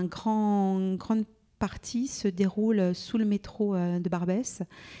 dont une grande partie se déroule sous le métro de Barbès.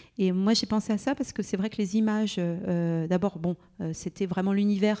 Et moi j'ai pensé à ça parce que c'est vrai que les images, d'abord, c'était vraiment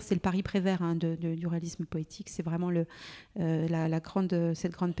l'univers, c'est le Paris Prévert du réalisme poétique, c'est vraiment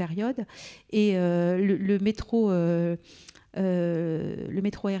cette grande période. Et le métro... le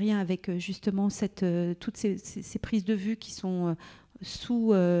métro aérien avec justement toutes ces prises de vue qui sont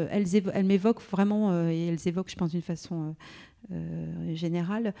elles m'évoquent vraiment, et elles évoquent, je pense, d'une façon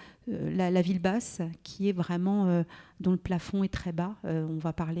générale, la ville basse, qui est vraiment, dont le plafond est très bas. On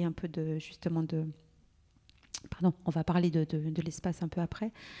va parler un peu on va parler de l'espace un peu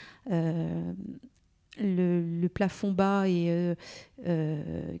après. Le plafond bas et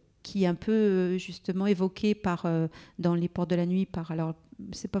qui est un peu justement évoqué dans Les Portes de la Nuit alors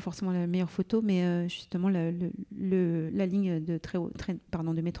c'est pas forcément la meilleure photo, mais justement la ligne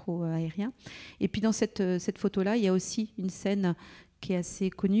de métro aérien. Et puis dans cette photo-là, il y a aussi une scène qui est assez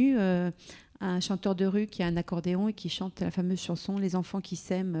connue, un chanteur de rue qui a un accordéon et qui chante la fameuse chanson « Les enfants qui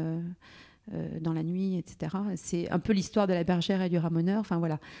s'aiment » dans la nuit, etc. C'est un peu l'histoire de La Bergère et du Ramoneur. Enfin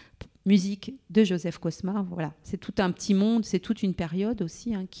voilà, musique de Joseph Cosma. Voilà, c'est tout un petit monde, c'est toute une période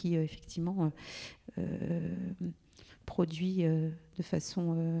aussi qui effectivement produit de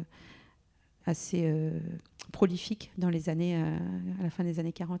façon assez prolifique dans les années à la fin des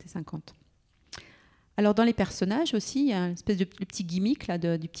années 40 et 50. Alors dans les personnages aussi, il y a une espèce de petit gimmick là,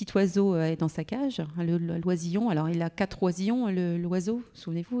 du petit oiseau dans sa cage, l'oisillon. Alors il a 4 oisillons, l'oiseau,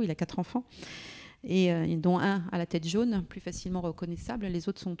 souvenez-vous, il a 4 enfants, et dont un à la tête jaune, plus facilement reconnaissable. Les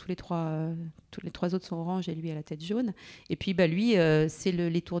autres tous les trois autres sont oranges et lui a la tête jaune. Et puis lui, c'est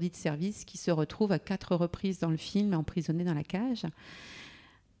l'étourdi de service qui se retrouve à 4 reprises dans le film emprisonné dans la cage.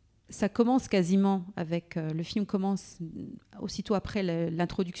 Ça commence quasiment avec... le film commence aussitôt après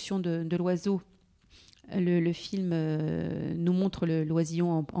l'introduction de l'oiseau. Le film nous montre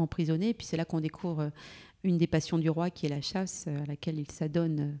l'oisillon emprisonné, et puis c'est là qu'on découvre une des passions du roi, qui est la chasse, à laquelle il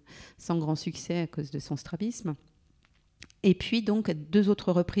s'adonne sans grand succès à cause de son strabisme. Et puis donc 2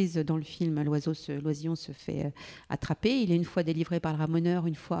 autres reprises dans le film, l'oisillon se fait attraper. Il est une fois délivré par le ramoneur,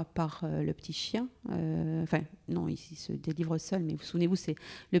 une fois par le petit chien. Enfin non, il se délivre seul, mais vous souvenez-vous, c'est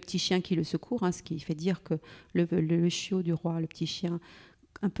le petit chien qui le secourt, ce qui fait dire que le chiot du roi, le petit chien,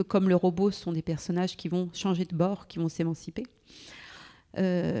 un peu comme le robot, sont des personnages qui vont changer de bord, qui vont s'émanciper.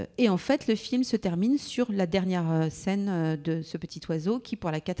 Et en fait, le film se termine sur la dernière scène de ce petit oiseau qui,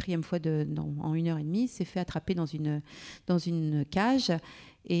 pour la 4e fois en 1h30, s'est fait attraper dans une cage.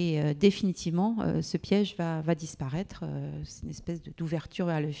 Et définitivement, ce piège va disparaître. C'est une espèce d'ouverture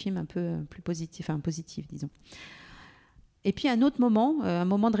vers le film un peu plus positive, disons. Et puis un autre moment, un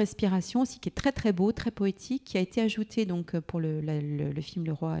moment de respiration aussi qui est très très beau, très poétique, qui a été ajouté donc pour le film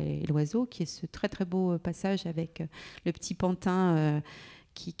Le Roi et l'Oiseau, qui est ce très très beau passage avec le petit pantin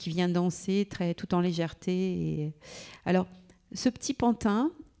qui vient danser tout en légèreté. Et... Alors, ce petit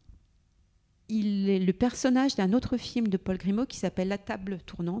pantin, il est le personnage d'un autre film de Paul Grimaud qui s'appelle La Table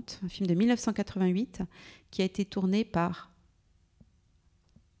Tournante, un film de 1988 qui a été tourné par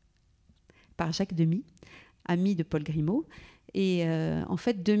Jacques Demy, ami de Paul Grimaud. Et en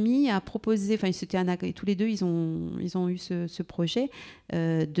fait, Demy a proposé, tous les deux, ils ont eu ce projet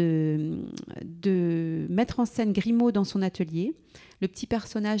de mettre en scène Grimaud dans son atelier. Le petit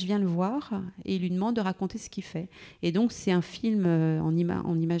personnage vient le voir et il lui demande de raconter ce qu'il fait. Et donc, c'est un film en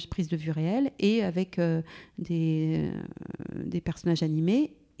images prises de vue réelle et avec des personnages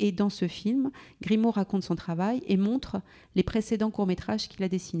animés. Et dans ce film, Grimaud raconte son travail et montre les précédents courts-métrages qu'il a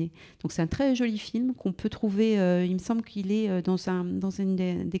dessinés. Donc c'est un très joli film qu'on peut trouver, il me semble qu'il est dans un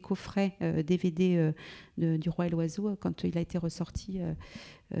des coffrets DVD du Roi et l'Oiseau, quand il a été ressorti,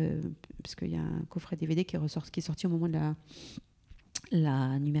 parce qu'il y a un coffret DVD qui est sorti au moment de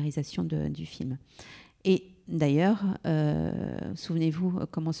la numérisation du film. Et d'ailleurs, souvenez-vous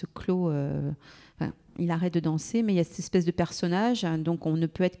comment se clôt... il arrête de danser, mais il y a cette espèce de personnage, donc on ne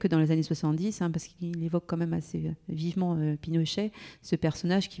peut être que dans les années 70, parce qu'il évoque quand même assez vivement Pinochet, ce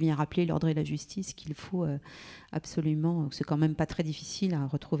personnage qui vient rappeler l'ordre et la justice qu'il faut absolument... C'est quand même pas très difficile à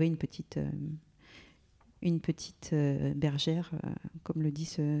retrouver une petite bergère, comme le dit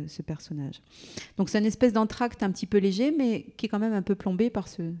ce personnage. Donc c'est une espèce d'entracte un petit peu léger, mais qui est quand même un peu plombé par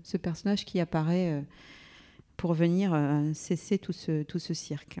ce personnage qui apparaît pour venir cesser tout ce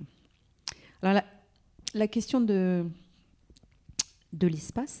cirque. Alors la question de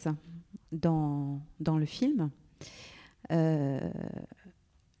l'espace dans le film,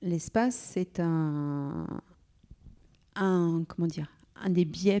 l'espace, c'est un des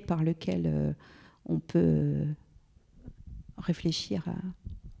biais par lequel on peut réfléchir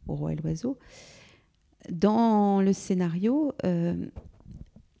au Roi et l'Oiseau. Dans le scénario,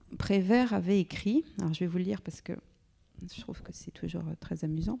 Prévert avait écrit, alors je vais vous le lire parce que je trouve que c'est toujours très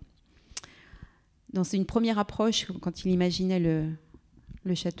amusant. Dans une première approche, quand il imaginait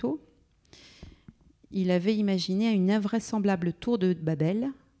le château, il avait imaginé une invraisemblable tour de Babel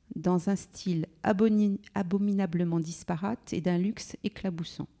dans un style abominablement disparate et d'un luxe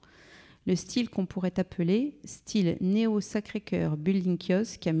éclaboussant. Le style qu'on pourrait appeler style néo-Sacré-Cœur, building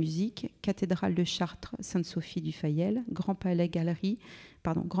kiosque à musique, cathédrale de Chartres, Sainte-Sophie du Fayel, Grand Palais, galerie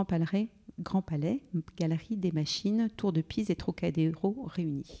des machines, tour de Pise et Trocadéro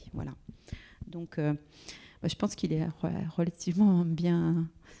réunis. Voilà. Donc, je pense qu'il est relativement bien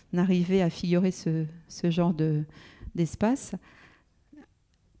arrivé à figurer ce genre d'espace.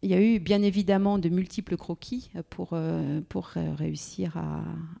 Il y a eu bien évidemment de multiples croquis pour réussir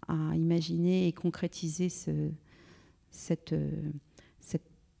à imaginer et concrétiser ce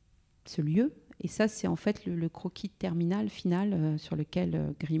lieu. Et ça, c'est en fait le croquis terminal, final, sur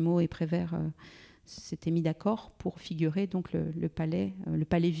lequel Grimaud et Prévert s'étaient mis d'accord pour figurer donc le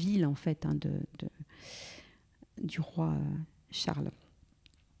palais-ville en fait du roi Charles.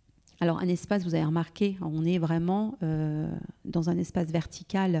 Alors un espace, vous avez remarqué, on est vraiment dans un espace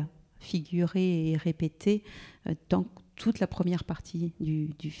vertical figuré et répété dans toute la première partie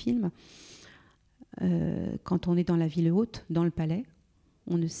du film. Quand on est dans la ville haute, dans le palais,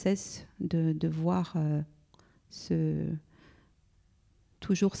 on ne cesse de voir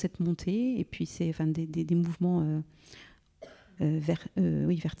toujours cette montée et puis c'est des mouvements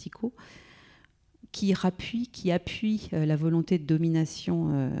verticaux qui appuient la volonté de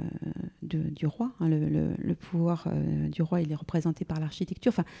domination du roi. Le pouvoir du roi, il est représenté par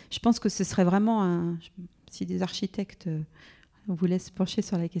l'architecture. Enfin, je pense que ce serait vraiment si des architectes vous laissent pencher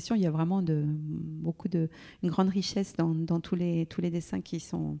sur la question, il y a vraiment une grande richesse dans tous les dessins qui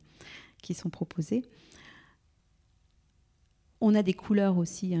sont proposés. On a des couleurs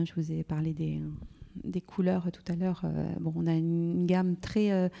aussi, je vous ai parlé des couleurs tout à l'heure. On a une gamme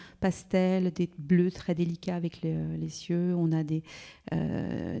très pastel, des bleus très délicats avec les cieux. On a des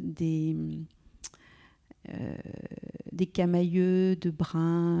camailleux de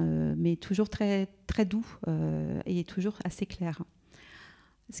brun, mais toujours très, très doux et toujours assez clair.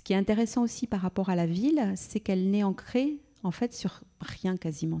 Ce qui est intéressant aussi par rapport à la ville, c'est qu'elle n'est ancrée en fait sur rien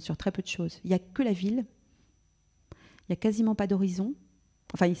quasiment, sur très peu de choses. Il n'y a que la ville, il n'y a quasiment pas d'horizon.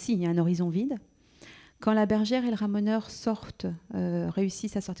 Enfin ici, il y a un horizon vide. Quand la bergère et le ramoneur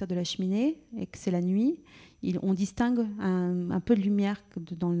réussissent à sortir de la cheminée et que c'est la nuit, on distingue un peu de lumière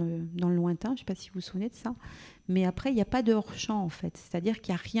dans le lointain. Je ne sais pas si vous vous souvenez de ça. Mais après, il n'y a pas de hors-champ, en fait. C'est-à-dire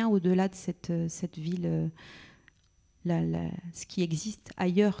qu'il n'y a rien au-delà de cette ville. Ce qui existe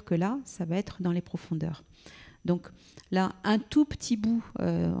ailleurs que là, ça va être dans les profondeurs. Donc là, un tout petit bout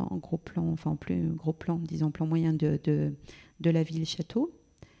en gros plan, enfin en plus gros plan, disons plan moyen de la ville-château.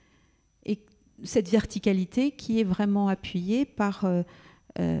 Et cette verticalité qui est vraiment appuyée par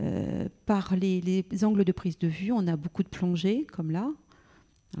les angles de prise de vue. On a beaucoup de plongées, comme là.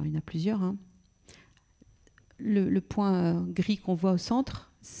 Alors, il y en a plusieurs. Hein. Le point gris qu'on voit au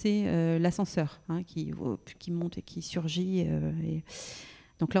centre, c'est l'ascenseur qui monte et qui surgit.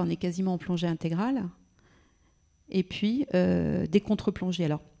 Donc là, on est quasiment en plongée intégrale. Et puis, des contre-plongées.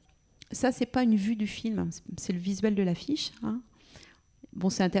 Alors, ça, c'est pas une vue du film, c'est le visuel de l'affiche. Hein. Bon,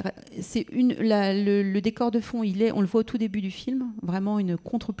 le décor de fond, on le voit au tout début du film, vraiment une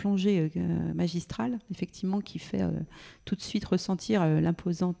contre-plongée magistrale, effectivement, qui fait tout de suite ressentir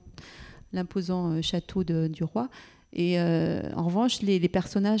l'imposant château du roi. Et en revanche, les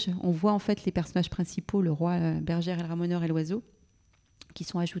personnages, on voit en fait les personnages principaux, le roi, la bergère, et le ramoneur et l'oiseau, qui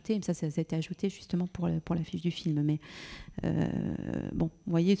sont ajoutés. Ça a été ajouté justement pour l'affiche du film. Mais vous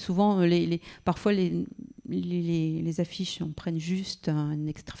voyez, souvent, parfois les affiches, on prenne juste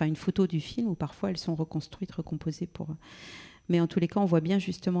une photo du film, ou parfois elles sont reconstruites, recomposées pour. Mais en tous les cas, on voit bien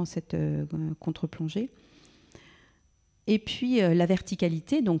justement cette contre-plongée. Et puis la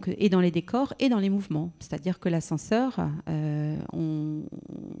verticalité, donc, et dans les décors et dans les mouvements. C'est-à-dire que l'ascenseur,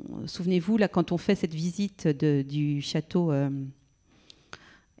 souvenez-vous, là, quand on fait cette visite du château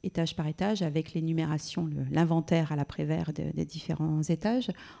étage par étage, avec les numérations, l'inventaire à l'après-vert des différents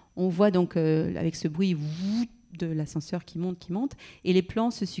étages, on voit donc avec ce bruit de l'ascenseur qui monte, et les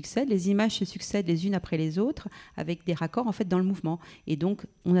plans se succèdent, les images se succèdent les unes après les autres, avec des raccords en fait dans le mouvement. Et donc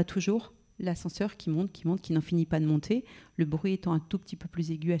on a toujours l'ascenseur qui monte, qui n'en finit pas de monter, le bruit étant un tout petit peu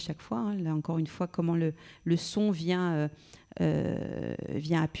plus aigu à chaque fois. Hein. Là encore une fois, comment le son vient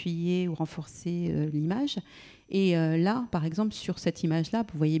appuyer ou renforcer l'image. Et là, par exemple, sur cette image-là,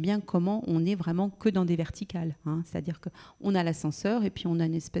 vous voyez bien comment on n'est vraiment que dans des verticales. Hein. C'est-à-dire qu'on a l'ascenseur et puis on a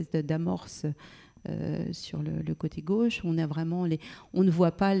une espèce d'amorce sur le côté gauche. On a vraiment on ne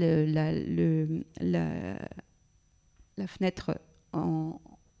voit pas la fenêtre en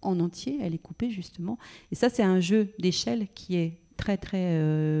entier, elle est coupée justement. Et ça, c'est un jeu d'échelle qui est très très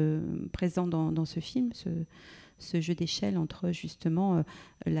présent dans ce film, ce jeu d'échelle entre justement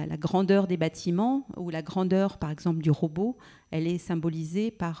la grandeur des bâtiments ou la grandeur, par exemple, du robot. Elle est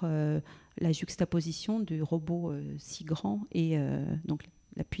symbolisée par la juxtaposition du robot si grand et donc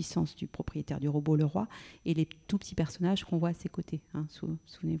la puissance du propriétaire du robot, le roi, et les tout petits personnages qu'on voit à ses côtés. Hein,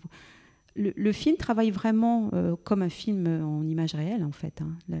 souvenez-vous. Le film travaille vraiment comme un film en image réelle, en fait.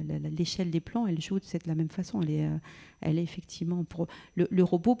 Hein. L'échelle des plans, elle joue de la même façon. Elle est effectivement pour le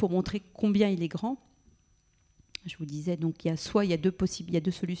robot, pour montrer combien il est grand. Je vous disais, donc il y a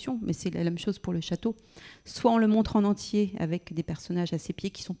deux solutions, mais c'est la même chose pour le château. Soit on le montre en entier avec des personnages à ses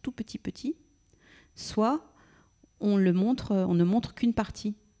pieds qui sont tout petits, soit on ne montre qu'une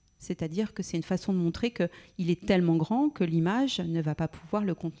partie. C'est-à-dire que c'est une façon de montrer qu'il est tellement grand que l'image ne va pas pouvoir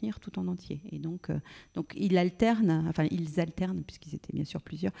le contenir tout en entier. Et donc ils alternent, puisqu'ils étaient bien sûr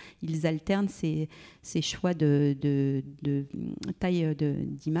plusieurs, ils alternent ces choix de taille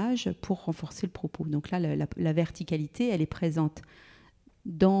d'image pour renforcer le propos. Donc là, la verticalité, elle est présente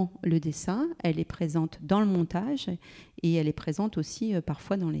dans le dessin, elle est présente dans le montage, et elle est présente aussi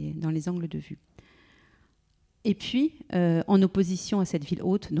parfois dans les angles de vue. Et puis, en opposition à cette ville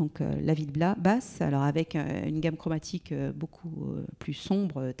haute, donc la ville basse, alors avec une gamme chromatique beaucoup plus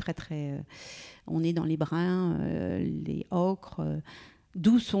sombre, on est dans les bruns, les ocres,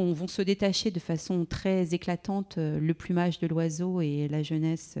 d'où vont se détacher de façon très éclatante le plumage de l'oiseau et la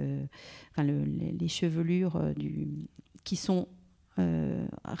jeunesse, les chevelures qui sont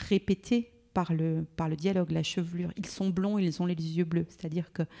répétées par le dialogue, la chevelure. Ils sont blonds, ils ont les yeux bleus,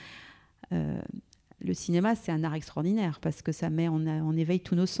 c'est-à-dire que le cinéma, c'est un art extraordinaire parce que ça met en éveil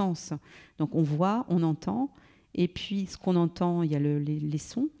tous nos sens. Donc on voit, on entend, Et puis, ce qu'on entend, il y a les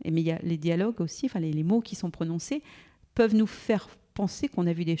sons, mais il y a les dialogues aussi, enfin les mots qui sont prononcés peuvent nous faire penser qu'on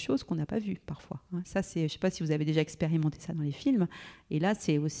a vu des choses qu'on n'a pas vues parfois. Ça, je ne sais pas si vous avez déjà expérimenté ça dans les films. Et là,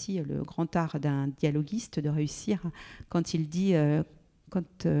 c'est aussi le grand art d'un dialoguiste de réussir quand il dit,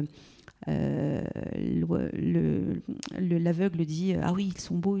 l'aveugle dit ah oui, ils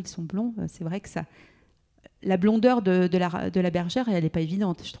sont beaux, ils sont blonds. C'est vrai que ça. La blondeur de la bergère, elle n'est pas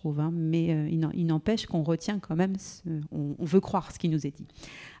évidente, je trouve, mais il n'empêche qu'on retient quand même, on veut croire ce qui nous est dit.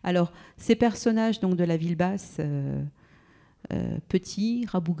 Alors, ces personnages donc, de la ville basse, petits,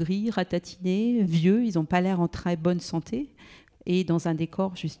 rabougris, ratatinés, vieux, ils n'ont pas l'air en très bonne santé, et dans un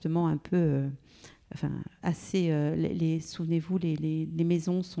décor justement un peu... assez... souvenez-vous, les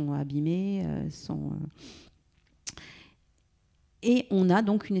maisons sont abîmées, et on a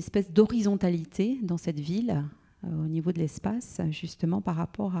donc une espèce d'horizontalité dans cette ville, au niveau de l'espace, justement par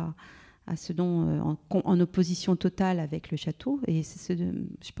rapport à ce dont, en opposition totale avec le château. Et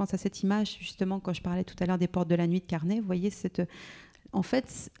je pense à cette image, justement, quand je parlais tout à l'heure des portes de la nuit de Carnet. Vous voyez, en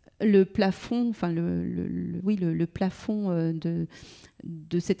fait, le plafond, enfin, le plafond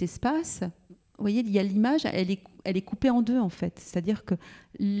de cet espace, vous voyez, il y a l'image, elle est coupée en deux, en fait. C'est-à-dire que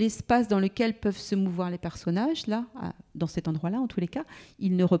l'espace dans lequel peuvent se mouvoir les personnages, là, dans cet endroit-là, en tous les cas,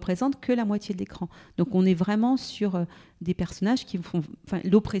 il ne représente que la moitié de l'écran. Donc on est vraiment sur des personnages qui font... Enfin,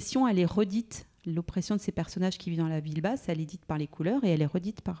 l'oppression, elle est redite. L'oppression de ces personnages qui vivent dans la ville basse, elle est dite par les couleurs et elle est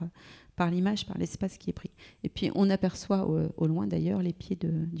redite par l'image, par l'espace qui est pris. Et puis on aperçoit au loin, d'ailleurs, les pieds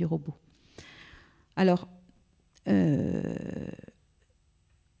du robot. Alors...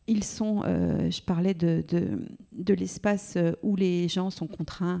 ils sont, je parlais de l'espace où les gens sont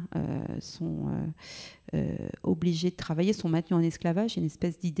contraints, sont obligés de travailler, sont maintenus en esclavage. Il y a une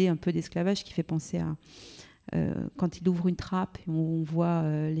espèce d'idée un peu d'esclavage qui fait penser à quand il ouvre une trappe, on voit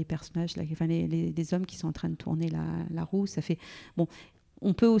les personnages, les hommes qui sont en train de tourner la roue. Ça fait bon.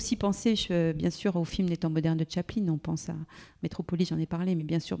 On peut aussi penser, bien sûr, au film Les temps modernes de Chaplin. On pense à Métropolis, j'en ai parlé, mais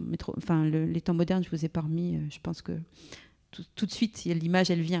bien sûr, les temps modernes, je vous ai pas remis. Je pense que tout de suite,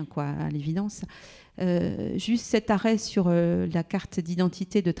 l'image, elle vient, quoi, à l'évidence. Juste cet arrêt sur la carte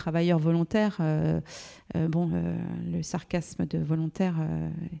d'identité de travailleurs volontaires, le sarcasme de volontaire,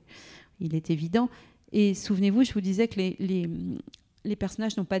 il est évident. Et souvenez-vous, je vous disais que les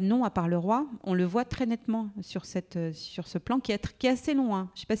personnages n'ont pas de nom à part le roi. On le voit très nettement sur ce plan qui est assez long. Je ne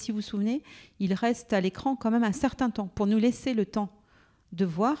sais pas si vous vous souvenez, il reste à l'écran quand même un certain temps pour nous laisser le temps de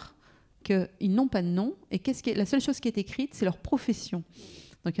voir qu'ils n'ont pas de nom, et la seule chose qui est écrite, c'est leur profession.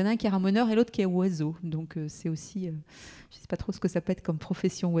 Donc il y en a un qui est ramoneur et l'autre qui est oiseau. Donc c'est aussi, je ne sais pas trop ce que ça peut être comme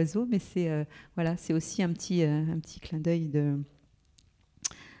profession oiseau, mais c'est aussi un petit clin d'œil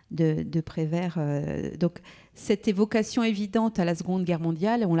de Prévert. Donc cette évocation évidente à la Seconde Guerre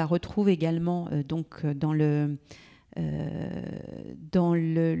mondiale, on la retrouve également donc dans le quand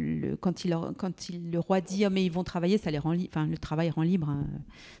le roi dit mais ils vont travailler, ça les rend le travail rend libre,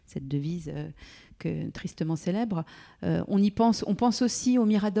 cette devise tristement célèbre. On pense aussi au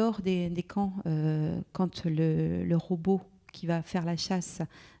Mirador des camps, quand le robot qui va faire la chasse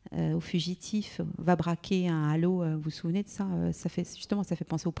aux fugitifs va braquer un halo. Vous vous souvenez de ça? Ça fait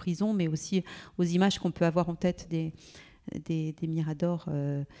penser aux prisons, mais aussi aux images qu'on peut avoir en tête des miradors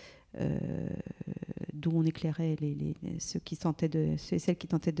d'où on éclairait ceux et celles qui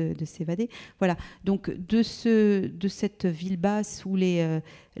tentaient de s'évader. Voilà. Donc de cette ville basse où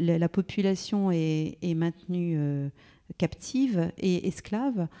la population est maintenue captive et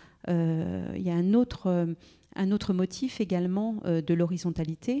esclave, il y a un autre motif également de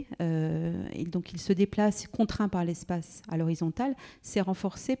l'horizontalité. Et donc il se déplace contraint par l'espace à l'horizontale. C'est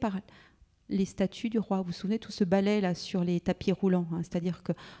renforcé par les statues du roi. Vous vous souvenez, tout ce balai là sur les tapis roulants, c'est-à-dire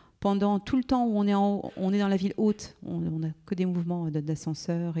que pendant tout le temps où on est dans la ville haute, on n'a que des mouvements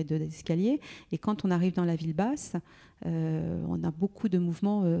d'ascenseur et d'escalier. Et quand on arrive dans la ville basse, on a beaucoup de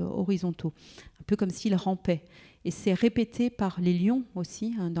mouvements horizontaux, un peu comme s'ils rampaient. Et c'est répété par les lions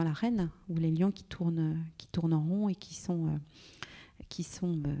aussi, dans l'arène, où les lions qui tournent en rond et qui sont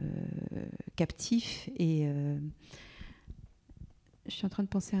captifs. Et je suis en train de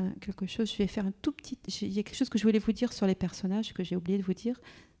penser à quelque chose. Je vais faire un tout petit... Il y a quelque chose que je voulais vous dire sur les personnages que j'ai oublié de vous dire.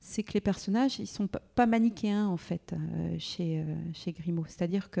 C'est que les personnages, ils ne sont pas manichéens, en fait, chez Grimaud.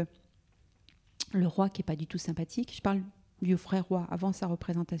 C'est-à-dire que le roi, qui n'est pas du tout sympathique, je parle du vrai roi, avant sa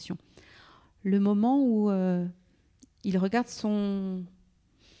représentation. Le moment où il regarde son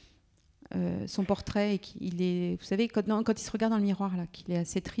portrait et qu'il est... Vous savez, quand il se regarde dans le miroir, là, qu'il est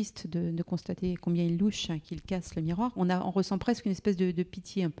assez triste de constater combien il louche, qu'il casse le miroir, on ressent presque une espèce de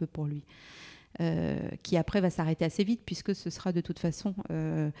pitié un peu pour lui. qui après va s'arrêter assez vite, puisque ce sera de toute façon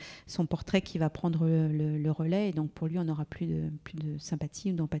son portrait qui va prendre le relais, et donc pour lui, on n'aura plus de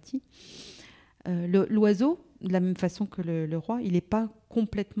sympathie ou d'empathie. L'oiseau, de la même façon que le roi, il n'est pas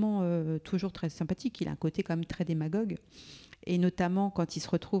complètement toujours très sympathique. Il a un côté quand même très démagogue. Et notamment quand il se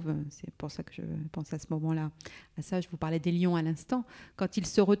retrouve, c'est pour ça que je pense à ce moment-là, à ça, je vous parlais des lions à l'instant, quand il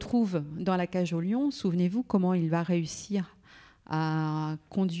se retrouve dans la cage aux lions, souvenez-vous comment il va réussir à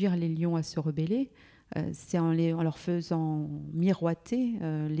conduire les lions à se rebeller. C'est en leur faisant miroiter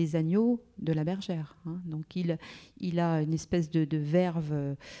les agneaux de la bergère. Hein. Donc il a une espèce de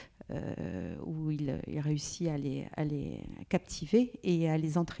verve où il réussit à les captiver et à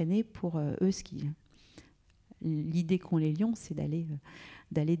les entraîner pour eux. L'idée qu'ont les lions, c'est d'aller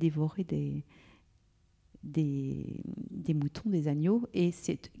dévorer des moutons, des agneaux, et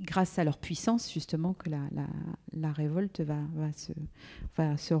c'est grâce à leur puissance justement que la révolte va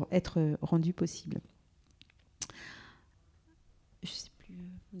être rendue possible. Je ne sais plus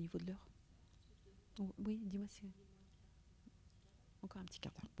au niveau de l'heure. Oh, oui, dis-moi si... Encore un petit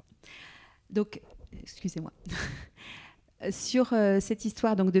quart d'heure. Bon. Donc, excusez-moi. Sur cette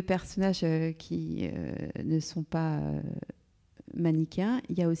histoire donc, de personnages qui ne sont pas manichéens,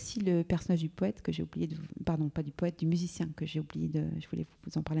 il y a aussi le personnage du poète que j'ai oublié de... Pardon, pas du poète, du musicien que j'ai oublié de... Je voulais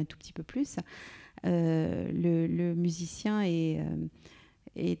vous en parler un tout petit peu plus. Le musicien est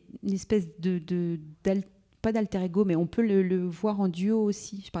une espèce pas d'alter ego, mais on peut le voir en duo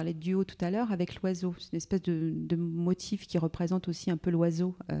aussi. Je parlais de duo tout à l'heure avec l'oiseau. C'est une espèce de motif qui représente aussi un peu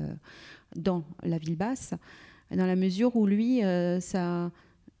l'oiseau dans la ville basse, dans la mesure où lui, sa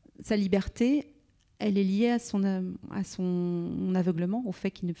liberté, elle est liée à son aveuglement, au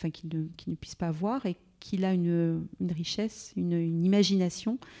fait qu'il ne puisse pas voir, et qu'il a une richesse, une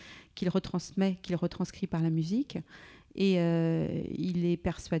imagination qu'il retranscrit par la musique. Et il est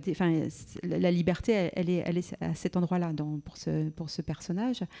persuadé, la liberté, elle est à cet endroit-là pour ce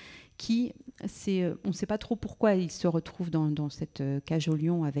personnage qui, on ne sait pas trop pourquoi il se retrouve dans cette cage aux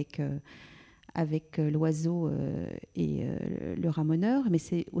lions avec l'oiseau et le ramoneur, mais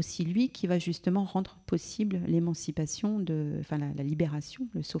c'est aussi lui qui va justement rendre possible l'émancipation, la libération,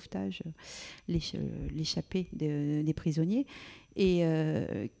 le sauvetage, l'échappée des prisonniers, et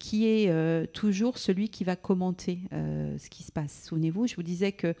qui est toujours celui qui va commenter ce qui se passe. Souvenez-vous, je vous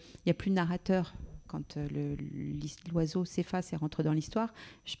disais qu'il n'y a plus de narrateur quand l'oiseau s'efface et rentre dans l'histoire.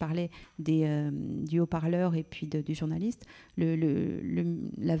 Je parlais du haut-parleur et puis du journaliste.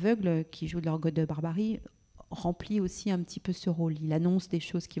 L'aveugle qui joue de l'orgue de barbarie remplit aussi un petit peu ce rôle. Il annonce des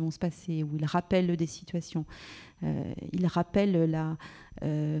choses qui vont se passer, ou il rappelle des situations. Il rappelle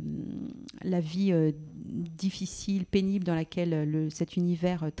la vie difficile, pénible dans laquelle cet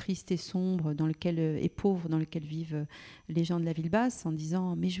univers triste et sombre, et pauvre, dans lequel vivent les gens de la ville basse, en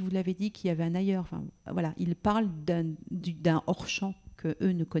disant « mais je vous l'avais dit qu'il y avait un ailleurs ». Enfin, voilà, il parle d'un hors-champ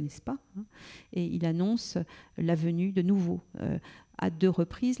qu'eux ne connaissent pas, hein, et il annonce la venue de nouveaux. À 2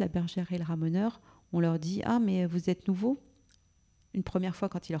 reprises, la bergère et le ramoneur, on leur dit « ah, mais vous êtes nouveaux ». Une première fois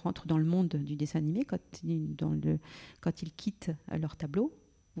quand ils rentrent dans le monde du dessin animé, quand ils quittent leur tableau,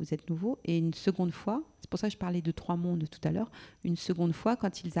 vous êtes nouveau. Et une seconde fois, c'est pour ça que je parlais de 3 mondes tout à l'heure, une seconde fois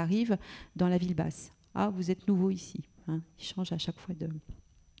quand ils arrivent dans la ville basse. Ah, vous êtes nouveau ici. Hein, ils changent à chaque fois de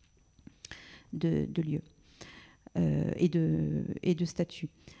lieu et de statut.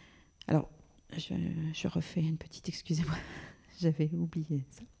 Alors, je refais une petite, excusez-moi, j'avais oublié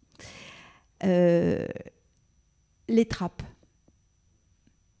ça. Les trappes.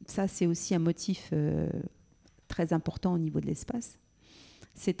 Ça, c'est aussi un motif très important au niveau de l'espace.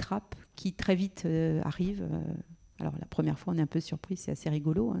 Ces trappes qui très vite arrivent. Alors, la première fois, on est un peu surpris, c'est assez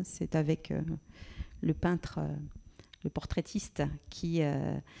rigolo. Hein, c'est avec le peintre, le portraitiste qui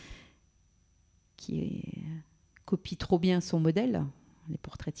copie trop bien son modèle. Les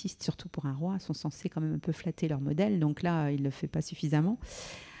portraitistes, surtout pour un roi, sont censés quand même un peu flatter leur modèle. Donc là, il ne le fait pas suffisamment.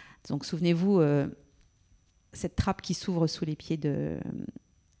 Donc, souvenez-vous, cette trappe qui s'ouvre sous les pieds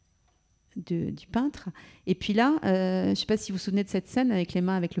du peintre. Et puis là, je ne sais pas si vous vous souvenez de cette scène avec les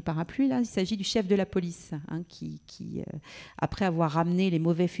mains avec le parapluie, là, il s'agit du chef de la police, hein, qui après avoir ramené les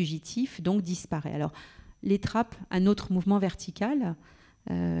mauvais fugitifs, donc disparaît. Alors, les trappes, un autre mouvement vertical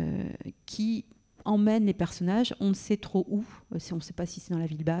qui emmène les personnages, on ne sait trop où, on ne sait pas si c'est dans la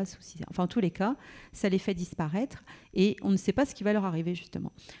ville basse, ou enfin en tous les cas, ça les fait disparaître, et on ne sait pas ce qui va leur arriver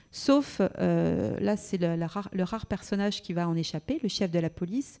justement. Sauf, là c'est le rare personnage qui va en échapper, le chef de la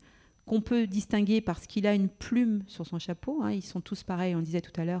police, qu'on peut distinguer parce qu'il a une plume sur son chapeau. Ils sont tous pareils, on le disait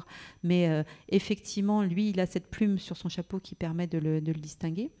tout à l'heure, mais effectivement, lui, il a cette plume sur son chapeau qui permet de le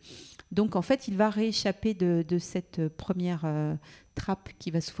distinguer. Donc, en fait, il va rééchapper de cette première trappe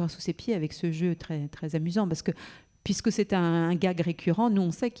qui va s'ouvrir sous ses pieds avec ce jeu très, très amusant, parce que puisque c'est un gag récurrent, nous,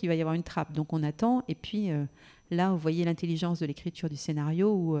 on sait qu'il va y avoir une trappe, donc on attend, et puis là, vous voyez l'intelligence de l'écriture du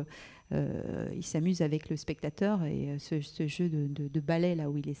scénario où il s'amuse avec le spectateur et ce jeu de ballet là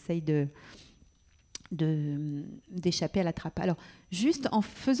où il essaye d'échapper à la trappe. Alors, juste en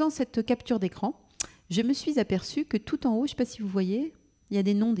faisant cette capture d'écran, je me suis aperçue que tout en haut, je ne sais pas si vous voyez, il y a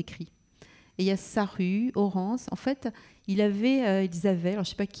des noms décrits. Et il y a Saru, Orance. En fait, ils avaient, alors je ne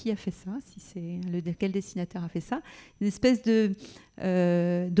sais pas qui a fait ça, si c'est quel dessinateur a fait ça, une espèce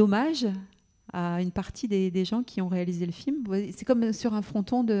d'hommage à une partie des gens qui ont réalisé le film. C'est comme sur un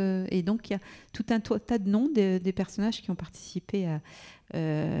fronton et donc il y a tout un tas de noms des personnages qui ont participé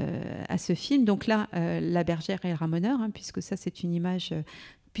à ce film. Donc là, la bergère et le ramoneur, puisque ça c'est une image.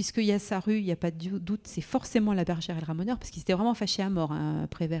 Puisqu'il y a Saru, il n'y a pas de doute, c'est forcément la bergère et le ramoneur, parce qu'ils étaient vraiment fâchés à mort,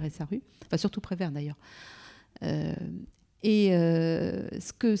 Prévert et Saru. Enfin, surtout Prévert d'ailleurs. Ce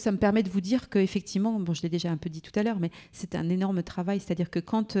que ça me permet de vous dire qu'effectivement, bon, je l'ai déjà un peu dit tout à l'heure, mais c'est un énorme travail. C'est-à-dire que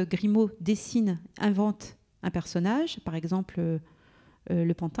quand Grimaud dessine, invente un personnage, par exemple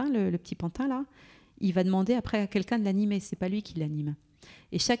le pantin, le petit pantin là, il va demander après à quelqu'un de l'animer. C'est pas lui qui l'anime.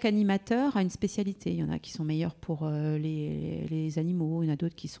 Et chaque animateur a une spécialité. Il y en a qui sont meilleurs pour les animaux, il y en a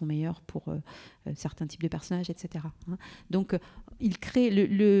d'autres qui sont meilleurs pour certains types de personnages, etc. Donc, il crée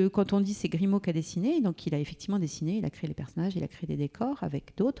quand on dit c'est Grimaud qui a dessiné, donc il a effectivement dessiné, il a créé les personnages, il a créé des décors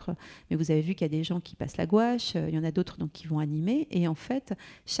avec d'autres. Mais vous avez vu qu'il y a des gens qui passent la gouache, il y en a d'autres donc, qui vont animer. Et en fait,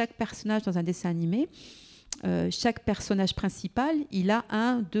 chaque personnage dans un dessin animé, chaque personnage principal, il a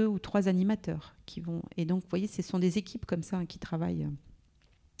 1, 2 ou 3 animateurs qui vont. Et donc, vous voyez, ce sont des équipes comme ça qui travaillent.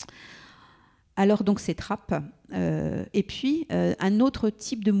 Alors donc ces trappes, et puis un autre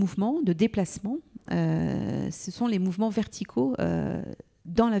type de mouvement, de déplacement, ce sont les mouvements verticaux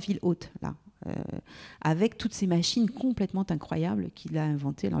dans la ville haute, là, avec toutes ces machines complètement incroyables qu'il a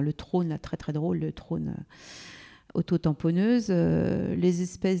inventées. Alors le trône, là, très très drôle, le trône auto-tamponneuse, les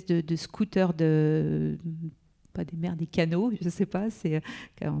espèces de scooters pas des mers, des canots, je ne sais pas, c'est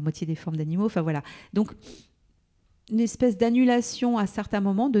en moitié des formes d'animaux, enfin voilà. Donc une espèce d'annulation à certains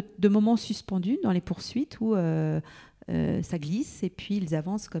moments, de moments suspendus dans les poursuites où ça glisse et puis ils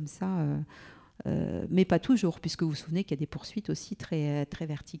avancent comme ça, mais pas toujours, puisque vous vous souvenez qu'il y a des poursuites aussi très, très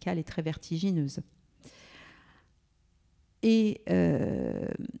verticales et très vertigineuses. Et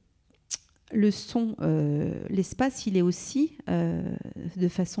le son, l'espace, il est aussi, de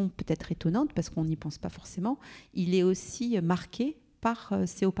façon peut-être étonnante, parce qu'on n'y pense pas forcément, il est aussi marqué par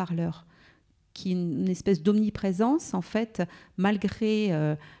ces haut-parleurs, qui est une espèce d'omniprésence, en fait,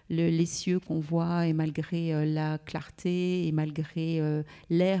 malgré les cieux qu'on voit et malgré la clarté et malgré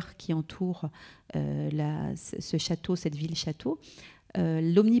l'air qui entoure ce château, cette ville-château.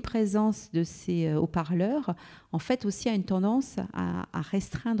 L'omniprésence de ces haut-parleurs, en fait, aussi a une tendance à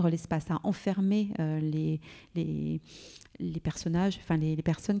restreindre l'espace, à enfermer les personnages, enfin les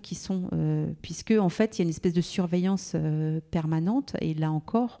personnes qui sont... puisque, en fait, il y a une espèce de surveillance permanente, et là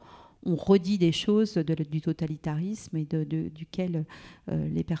encore, on redit des choses du totalitarisme et duquel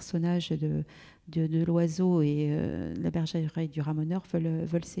les personnages de l'oiseau et la bergère et du ramoneur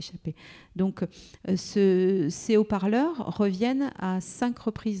veulent s'échapper. Donc ces haut-parleurs reviennent à 5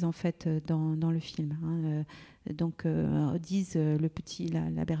 reprises en fait dans le film. Donc disent le petit,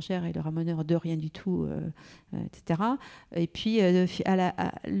 la bergère et le ramoneur de rien du tout, etc. Et puis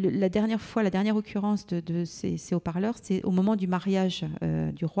la dernière occurrence de ces haut-parleurs, c'est au moment du mariage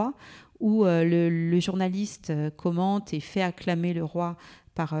du roi, où le journaliste commente et fait acclamer le roi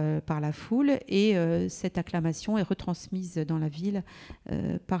par la foule, et cette acclamation est retransmise dans la ville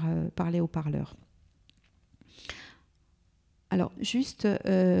par les haut-parleurs. Alors, juste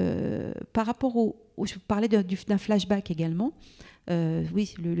par rapport je vous parlais d'un flashback également.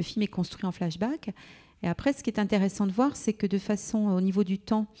 Oui, le film est construit en flashback. Et après, ce qui est intéressant de voir, c'est que de façon, au niveau du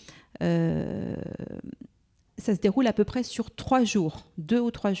temps, ça se déroule à peu près sur 3 jours, 2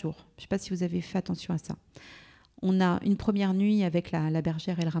 ou 3 jours. Je ne sais pas si vous avez fait attention à ça. On a une première nuit avec la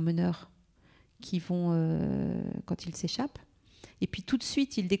bergère et le ramoneur qui vont, quand ils s'échappent. Et puis tout de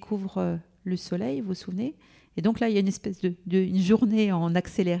suite, ils découvrent le soleil, vous vous souvenez ? Et donc là, il y a une espèce une journée en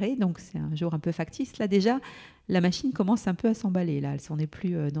accéléré, donc c'est un jour un peu factice. Là déjà, la machine commence un peu à s'emballer. Là, on n'est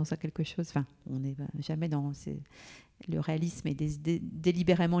plus dans quelque chose. Enfin, on n'est jamais dans le réalisme est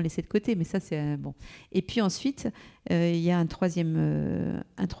délibérément laissé de côté, mais ça c'est bon. Et puis ensuite, il y a un troisième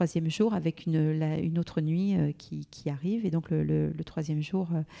jour avec une autre nuit qui arrive, et donc le troisième jour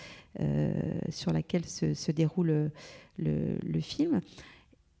sur laquelle se déroule le film.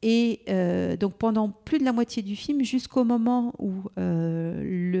 Et donc pendant plus de la moitié du film, jusqu'au moment où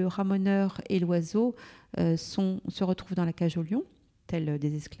le ramoneur et l'oiseau se retrouvent dans la cage au lion, tels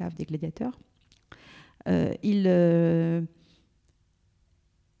des esclaves, des gladiateurs,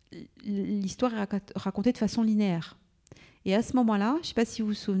 l'histoire est racontée de façon linéaire. Et à ce moment-là, je ne sais pas si vous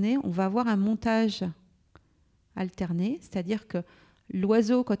vous souvenez, on va avoir un montage alterné, c'est-à-dire que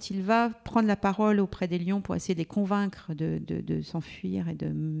l'oiseau, quand il va prendre la parole auprès des lions pour essayer de les convaincre de s'enfuir et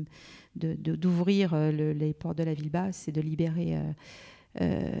d'ouvrir les portes de la ville basse et de libérer,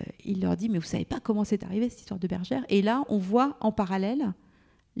 il leur dit « Mais vous ne savez pas comment c'est arrivé cette histoire de bergère ?» Et là, on voit en parallèle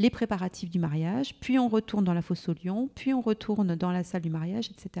les préparatifs du mariage, puis on retourne dans la fosse aux lions, puis on retourne dans la salle du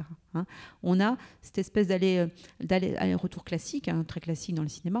mariage, etc. On a cette espèce d'aller-retour classique, très classique dans le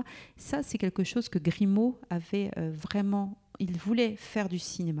cinéma. Ça, c'est quelque chose que Grimaud avait vraiment... Il voulait faire du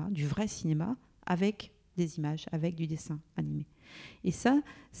cinéma, du vrai cinéma, avec des images, avec du dessin animé. Et ça,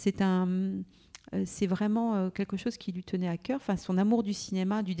 c'est vraiment quelque chose qui lui tenait à cœur. Enfin, son amour du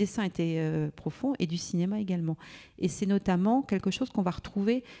cinéma, du dessin était profond, et du cinéma également. Et c'est notamment quelque chose qu'on va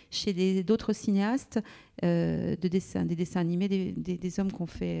retrouver chez d'autres cinéastes des dessins animés, des hommes qui ont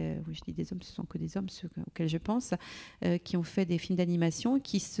fait, oui, je dis des hommes, ce sont que des hommes, ceux auxquels je pense, qui ont fait des films d'animation,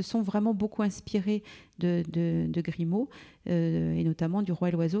 qui se sont vraiment beaucoup inspirés de Grimaud, et notamment du Roi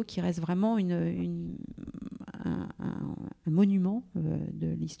et l'Oiseau, qui reste vraiment un monument de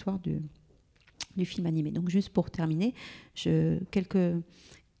l'histoire du film animé. Donc juste pour terminer, quelques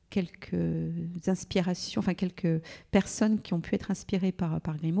inspirations, enfin quelques personnes qui ont pu être inspirées par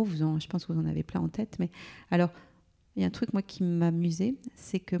Grimaud. Je pense que vous en avez plein en tête. Mais alors, il y a un truc moi qui m'amusait,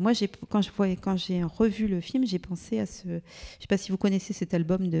 c'est que moi quand j'ai revu le film, j'ai pensé à je sais pas si vous connaissez cet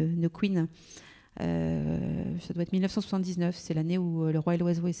album de Queen. Ça doit être 1979, c'est l'année où Le Roi et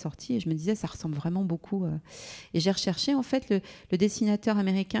l'Oiseau est sorti, et je me disais ça ressemble vraiment beaucoup. Et j'ai recherché en fait le dessinateur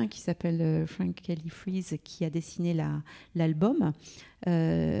américain qui s'appelle Frank Kelly Freas, qui a dessiné l'album.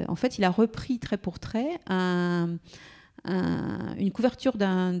 En fait, il a repris trait pour trait une couverture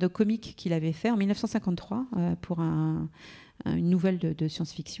de comic qu'il avait fait en 1953 pour une nouvelle de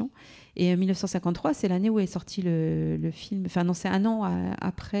science-fiction. Et 1953, c'est l'année où est sorti le film. Enfin, non, c'est un an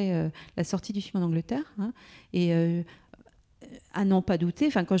après la sortie du film en Angleterre. Et à n'en pas douter,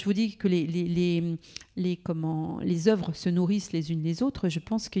 enfin, quand je vous dis que les œuvres se nourrissent les unes les autres, je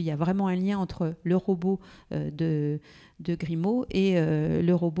pense qu'il y a vraiment un lien entre le robot de Grimaud et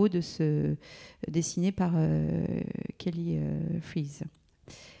le robot dessiné par Kelly Freas.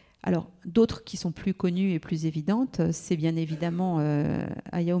 Alors, d'autres qui sont plus connues et plus évidentes, c'est bien évidemment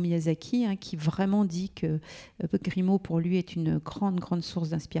Hayao Miyazaki, qui vraiment dit que Grimaud, pour lui, est une grande source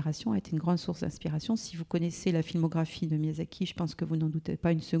d'inspiration, a été une grande source d'inspiration. Si vous connaissez la filmographie de Miyazaki, je pense que vous n'en doutez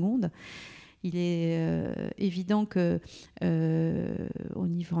pas une seconde. Il est évident que, au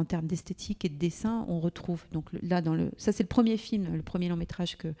niveau en termes d'esthétique et de dessin, on retrouve. Donc là, ça c'est le premier film, le premier long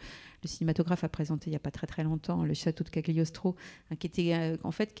métrage que le cinématographe a présenté il n'y a pas très longtemps, Le Château de Cagliostro, qui était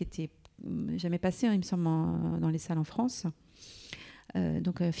jamais passé, il me semble, dans les salles en France.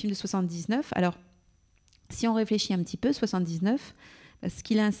 Donc un film de 79. Alors, si on réfléchit un petit peu, 79, ce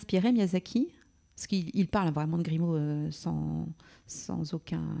qu'il a inspiré Miyazaki, parce qu'il parle vraiment de Grimaud sans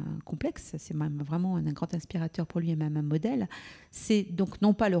aucun complexe, c'est même vraiment un grand inspirateur pour lui et même un modèle. C'est donc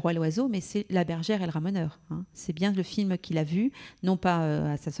non pas Le Roi et l'Oiseau, mais c'est La Bergère et le Ramoneur. C'est bien le film qu'il a vu, non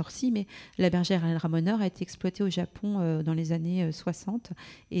pas à sa sortie, mais La Bergère et le Ramoneur a été exploité au Japon dans les années 60,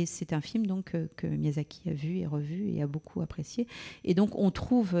 et c'est un film donc que Miyazaki a vu et revu et a beaucoup apprécié. Et donc on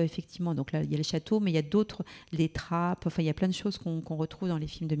trouve effectivement, donc là il y a les châteaux, mais il y a d'autres, les trappes, enfin il y a plein de choses qu'on retrouve dans les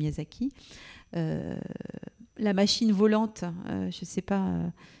films de Miyazaki. La machine volante, je sais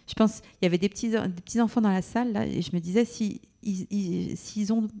pas, je pense il y avait des petits enfants dans la salle là, et je me disais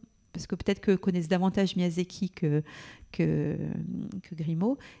s'ils ont, parce que peut-être que connaissent davantage Miyazaki que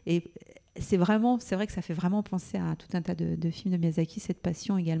Grimaud, et c'est vrai que ça fait vraiment penser à tout un tas de films de Miyazaki, cette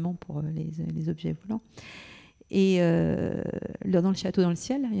passion également pour les objets volants. Et dans Le Château dans le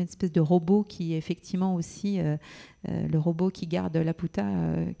ciel, il y a une espèce de robot qui est effectivement aussi le robot qui garde Laputa,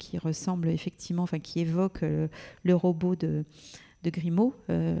 qui ressemble effectivement, enfin qui évoque le robot de Grimaud,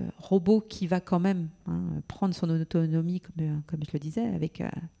 robot qui va quand même prendre son autonomie, comme je le disais, avec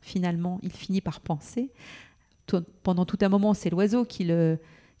finalement, il finit par penser pendant tout un moment, c'est l'oiseau qui le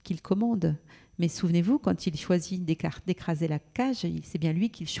commande. Mais souvenez-vous, quand il choisit d'écraser la cage, c'est bien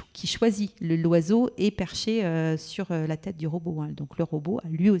lui qui choisit. L'oiseau est perché sur la tête du robot. Hein. Donc le robot,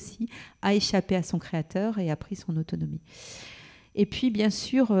 lui aussi, a échappé à son créateur et a pris son autonomie. Et puis, bien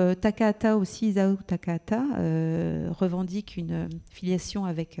sûr, Takahata aussi, Isao Takahata, revendique une filiation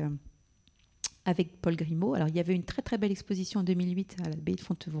avec Paul Grimaud. Alors, il y avait une très, très belle exposition en 2008 à l'abbaye de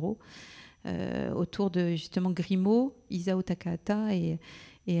Fontevraud autour de, justement, Grimaud, Isao Takahata et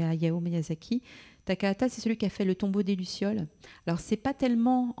Hayao Miyazaki. Takahata, c'est celui qui a fait Le tombeau des Lucioles. Alors, c'est pas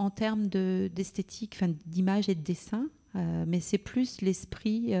tellement en termes d'esthétique, d'image et de dessin, mais c'est plus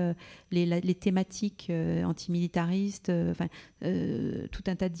l'esprit, les thématiques antimilitaristes, tout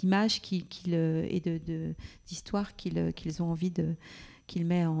un tas d'images et d'histoires qu'ils ont envie qu'il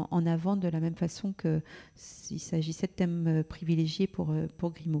met en avant de la même façon qu'il s'agissait de thèmes privilégiés pour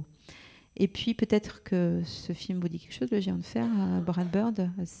Grimaud. Et puis peut-être que ce film vous dit quelque chose, Le Géant de Fer, Brad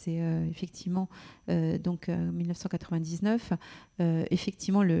Bird, c'est effectivement donc 1999.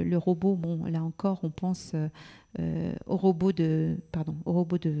 Effectivement, le robot, bon, là encore, on pense au robot de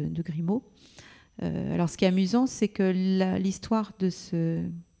Grimaud. Alors, ce qui est amusant, c'est que l'histoire de ce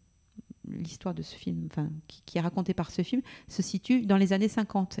film, qui est racontée par ce film, se situe dans les années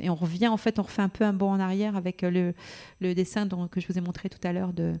 50. Et on refait un peu un bond en arrière avec le dessin que je vous ai montré tout à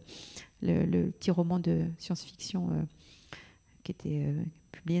l'heure le petit roman de science-fiction qui était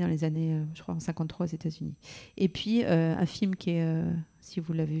publié dans les années, je crois, en 53 aux États-Unis. Et puis, un film qui est, si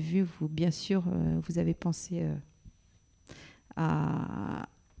vous l'avez vu, bien sûr, vous avez pensé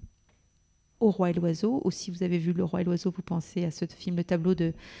au Roi et l'Oiseau. Ou si vous avez vu Le Roi et l'Oiseau, vous pensez à ce film, Le Tableau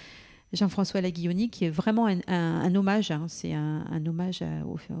de Jean-François Laguilloni, qui est vraiment un hommage. Hein, c'est un hommage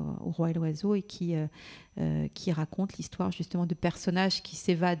au Roi et l'Oiseau et qui raconte l'histoire justement de personnages qui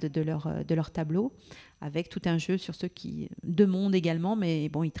s'évadent de leur tableau, avec tout un jeu sur deux mondes également, mais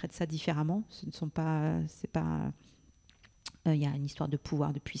bon, ils traitent ça différemment. Il y a une histoire de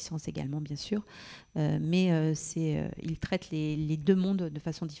pouvoir, de puissance également, bien sûr, mais ils traitent les deux mondes de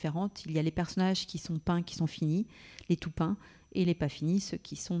façon différente. Il y a les personnages qui sont peints, qui sont finis, les tout peints, et les pas finis, ceux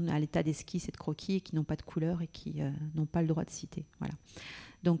qui sont à l'état d'esquisse et de croquis et qui n'ont pas de couleur et qui n'ont pas le droit de citer. Voilà.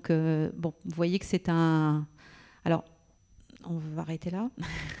 Donc, bon, vous voyez que c'est un... Alors, on va arrêter là.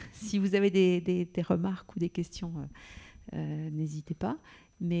 Si vous avez des remarques ou des questions, n'hésitez pas.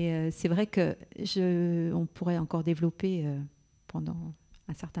 Mais c'est vrai qu'on pourrait encore développer pendant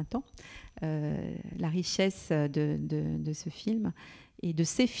un certain temps la richesse de ce film et de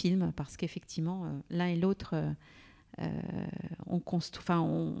ces films, parce qu'effectivement, l'un et l'autre... en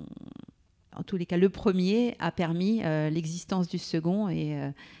tous les cas, le premier a permis l'existence du second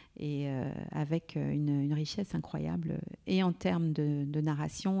et avec une richesse incroyable, et en termes de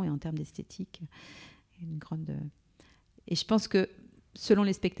narration et en termes d'esthétique. Et je pense que selon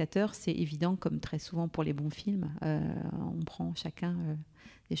les spectateurs, c'est évident, comme très souvent pour les bons films, on prend chacun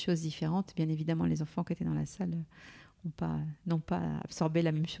des choses différentes. Bien évidemment, les enfants qui étaient dans la salle n'ont pas absorbé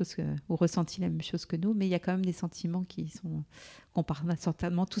la même chose ou ressenti la même chose que nous, mais il y a quand même des sentiments qu'on a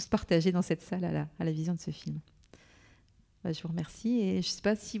certainement tous partagés dans cette salle à la vision de ce film. Je vous remercie et je ne sais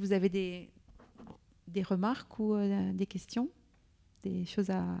pas si vous avez des remarques ou des questions, des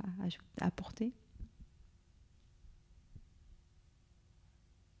choses à apporter.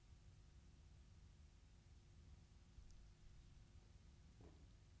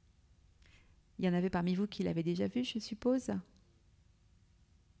 Il y en avait parmi vous qui l'avaient déjà vu, je suppose.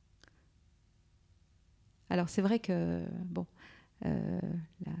 Alors c'est vrai que bon,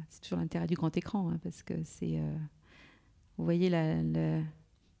 là, c'est toujours l'intérêt du grand écran, hein, parce que c'est, vous voyez, à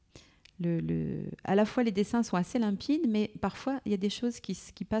la fois les dessins sont assez limpides, mais parfois il y a des choses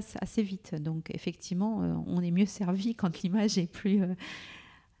qui passent assez vite. Donc effectivement, on est mieux servi quand l'image est plus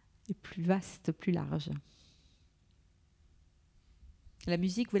vaste, plus large. La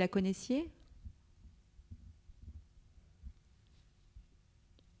musique, vous la connaissiez ?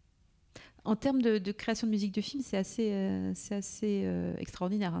 En termes de création de musique de film, c'est assez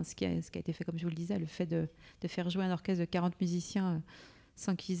extraordinaire, hein, ce qui a été fait, comme je vous le disais, le fait de faire jouer un orchestre de 40 musiciens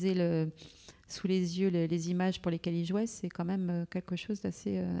sans qu'ils aient sous les yeux les images pour lesquelles ils jouaient, c'est quand même quelque chose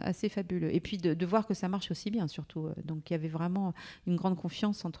assez fabuleux. Et puis de voir que ça marche aussi bien, surtout. Donc il y avait vraiment une grande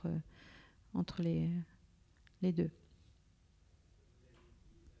confiance entre les deux.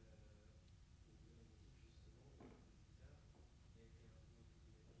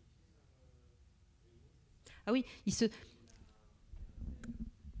 Ah oui,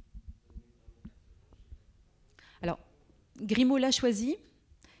 Alors, Grimaud l'a choisi,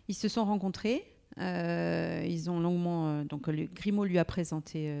 ils se sont rencontrés, Ils ont longuement. Donc, Grimaud lui a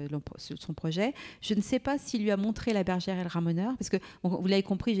présenté son projet. Je ne sais pas s'il lui a montré La bergère et le ramoneur, parce que bon, vous l'avez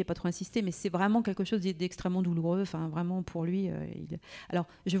compris, j'ai pas trop insisté, mais c'est vraiment quelque chose d'extrêmement douloureux. Enfin, vraiment pour lui. Alors,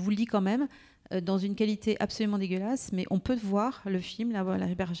 je vous le dis quand même, dans une qualité absolument dégueulasse, mais on peut voir le film La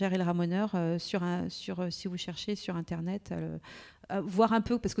bergère et le ramoneur si vous cherchez sur internet. Voir un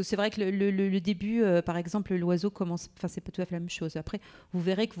peu, parce que c'est vrai que le début, par exemple, l'oiseau commence, enfin c'est pas tout à fait la même chose. Après, vous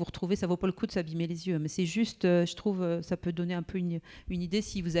verrez que vous retrouvez, ça vaut pas le coup de s'abîmer les yeux, mais c'est juste, je trouve, ça peut donner un peu une idée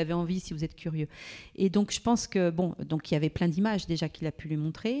si vous avez envie, si vous êtes curieux. Et donc je pense que, bon, donc il y avait plein d'images déjà qu'il a pu lui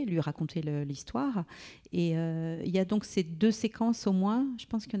montrer, lui raconter l'histoire. Et il y a donc ces 2 séquences au moins, je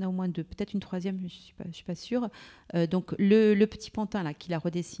pense qu'il y en a au moins 2, peut-être une troisième, je suis pas sûre. Donc le petit pantin là qu'il a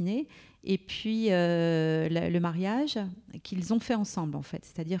redessiné, et puis le mariage qu'ils ont fait ensemble en fait.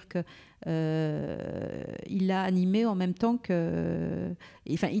 C'est-à-dire que il l'a animé en même temps que,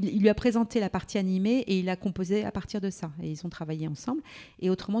 enfin, il lui a présenté la partie animée et il a composé à partir de ça. Et ils ont travaillé ensemble. Et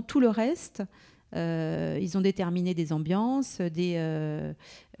autrement, tout le reste, ils ont déterminé des ambiances,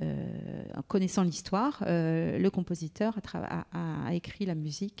 connaissant l'histoire, le compositeur a écrit la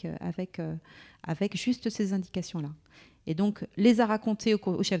musique avec juste ces indications-là. Et donc, les a racontés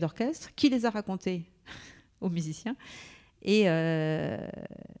au chef d'orchestre, qui les a racontés aux musiciens. Et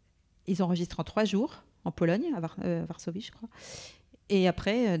ils enregistrent en 3 jours en Pologne, à Varsovie, je crois. Et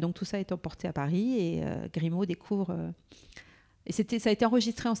après, donc tout ça est emporté à Paris et Grimaud découvre. Et ça a été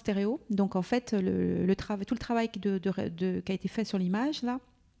enregistré en stéréo. Donc en fait, tout le travail qui a été fait sur l'image, là,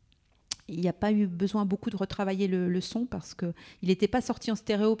 il n'y a pas eu besoin beaucoup de retravailler le son parce qu'il n'était pas sorti en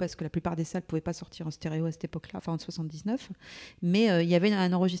stéréo, parce que la plupart des salles ne pouvaient pas sortir en stéréo à cette époque-là, enfin en 79. Mais il y avait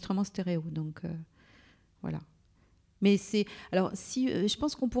un enregistrement stéréo. Donc voilà. Mais c'est alors si je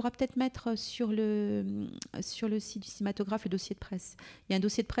pense qu'on pourra peut-être mettre sur le site du cinématographe le dossier de presse. Il y a un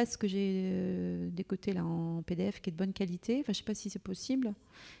dossier de presse que j'ai décoté là en PDF qui est de bonne qualité. Enfin, je sais pas si c'est possible,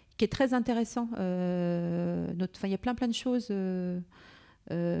 qui est très intéressant. Enfin, il y a plein de choses.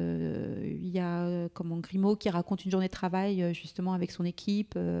 Il y a comment Grimaud qui raconte une journée de travail justement avec son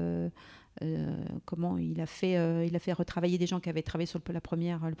équipe. Comment il a fait retravailler des gens qui avaient travaillé sur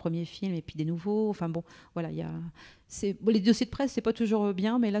le premier film et puis des nouveaux. Enfin bon, voilà, les dossiers de presse, c'est pas toujours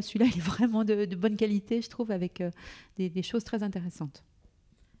bien, mais là, celui-là, il est vraiment de bonne qualité, je trouve, avec des choses très intéressantes.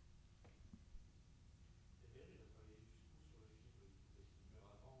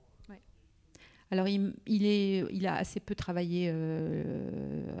 Ouais. Alors, il a assez peu travaillé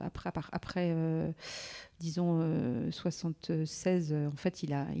après disons 76. En fait,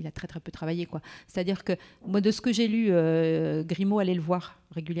 il a très très peu travaillé, quoi. C'est-à-dire que moi, de ce que j'ai lu, Grimaud allait le voir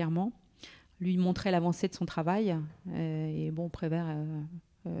régulièrement, lui montrait l'avancée de son travail, et bon, Prévert.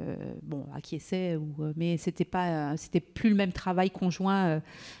 Bon, acquiesçait, mais c'était plus le même travail conjoint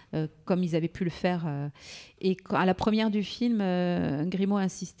comme ils avaient pu le faire. Et à la première du film, Grimaud a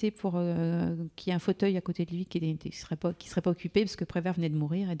insisté pour qu'il y ait un fauteuil à côté de lui qui ne serait pas occupé parce que Prévert venait de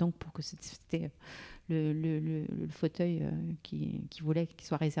mourir, et donc pour que c'était le fauteuil qui voulait qu'il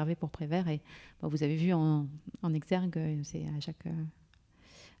soit réservé pour Prévert. Et bon, vous avez vu en exergue, c'est à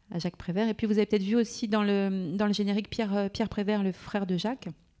Jacques Prévert. Et puis vous avez peut-être vu aussi dans le générique Pierre Prévert, le frère de Jacques,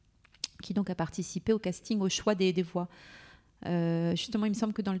 qui donc a participé au casting, au choix des voix. Justement, il me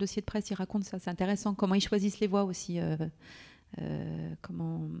semble que dans le dossier de presse, il raconte ça. C'est intéressant comment ils choisissent les voix aussi,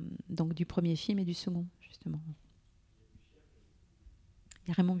 donc du premier film et du second, justement. Il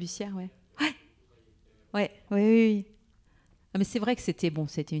y a Raymond Bussière, ouais. Ouais, ouais, oui, oui. Ah, mais c'est vrai que c'était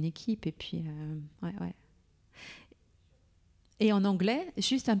une équipe, et puis, ouais, ouais. Et en anglais,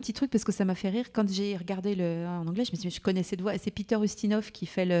 juste un petit truc parce que ça m'a fait rire quand j'ai regardé en anglais, je me suis dit, je connais cette voix. C'est Peter Ustinov qui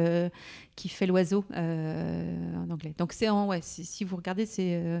fait l'oiseau en anglais. Donc ouais, si vous regardez,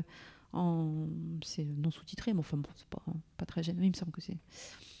 c'est non sous-titré, mais enfin bon, c'est pas très gênant. Il me semble que c'est.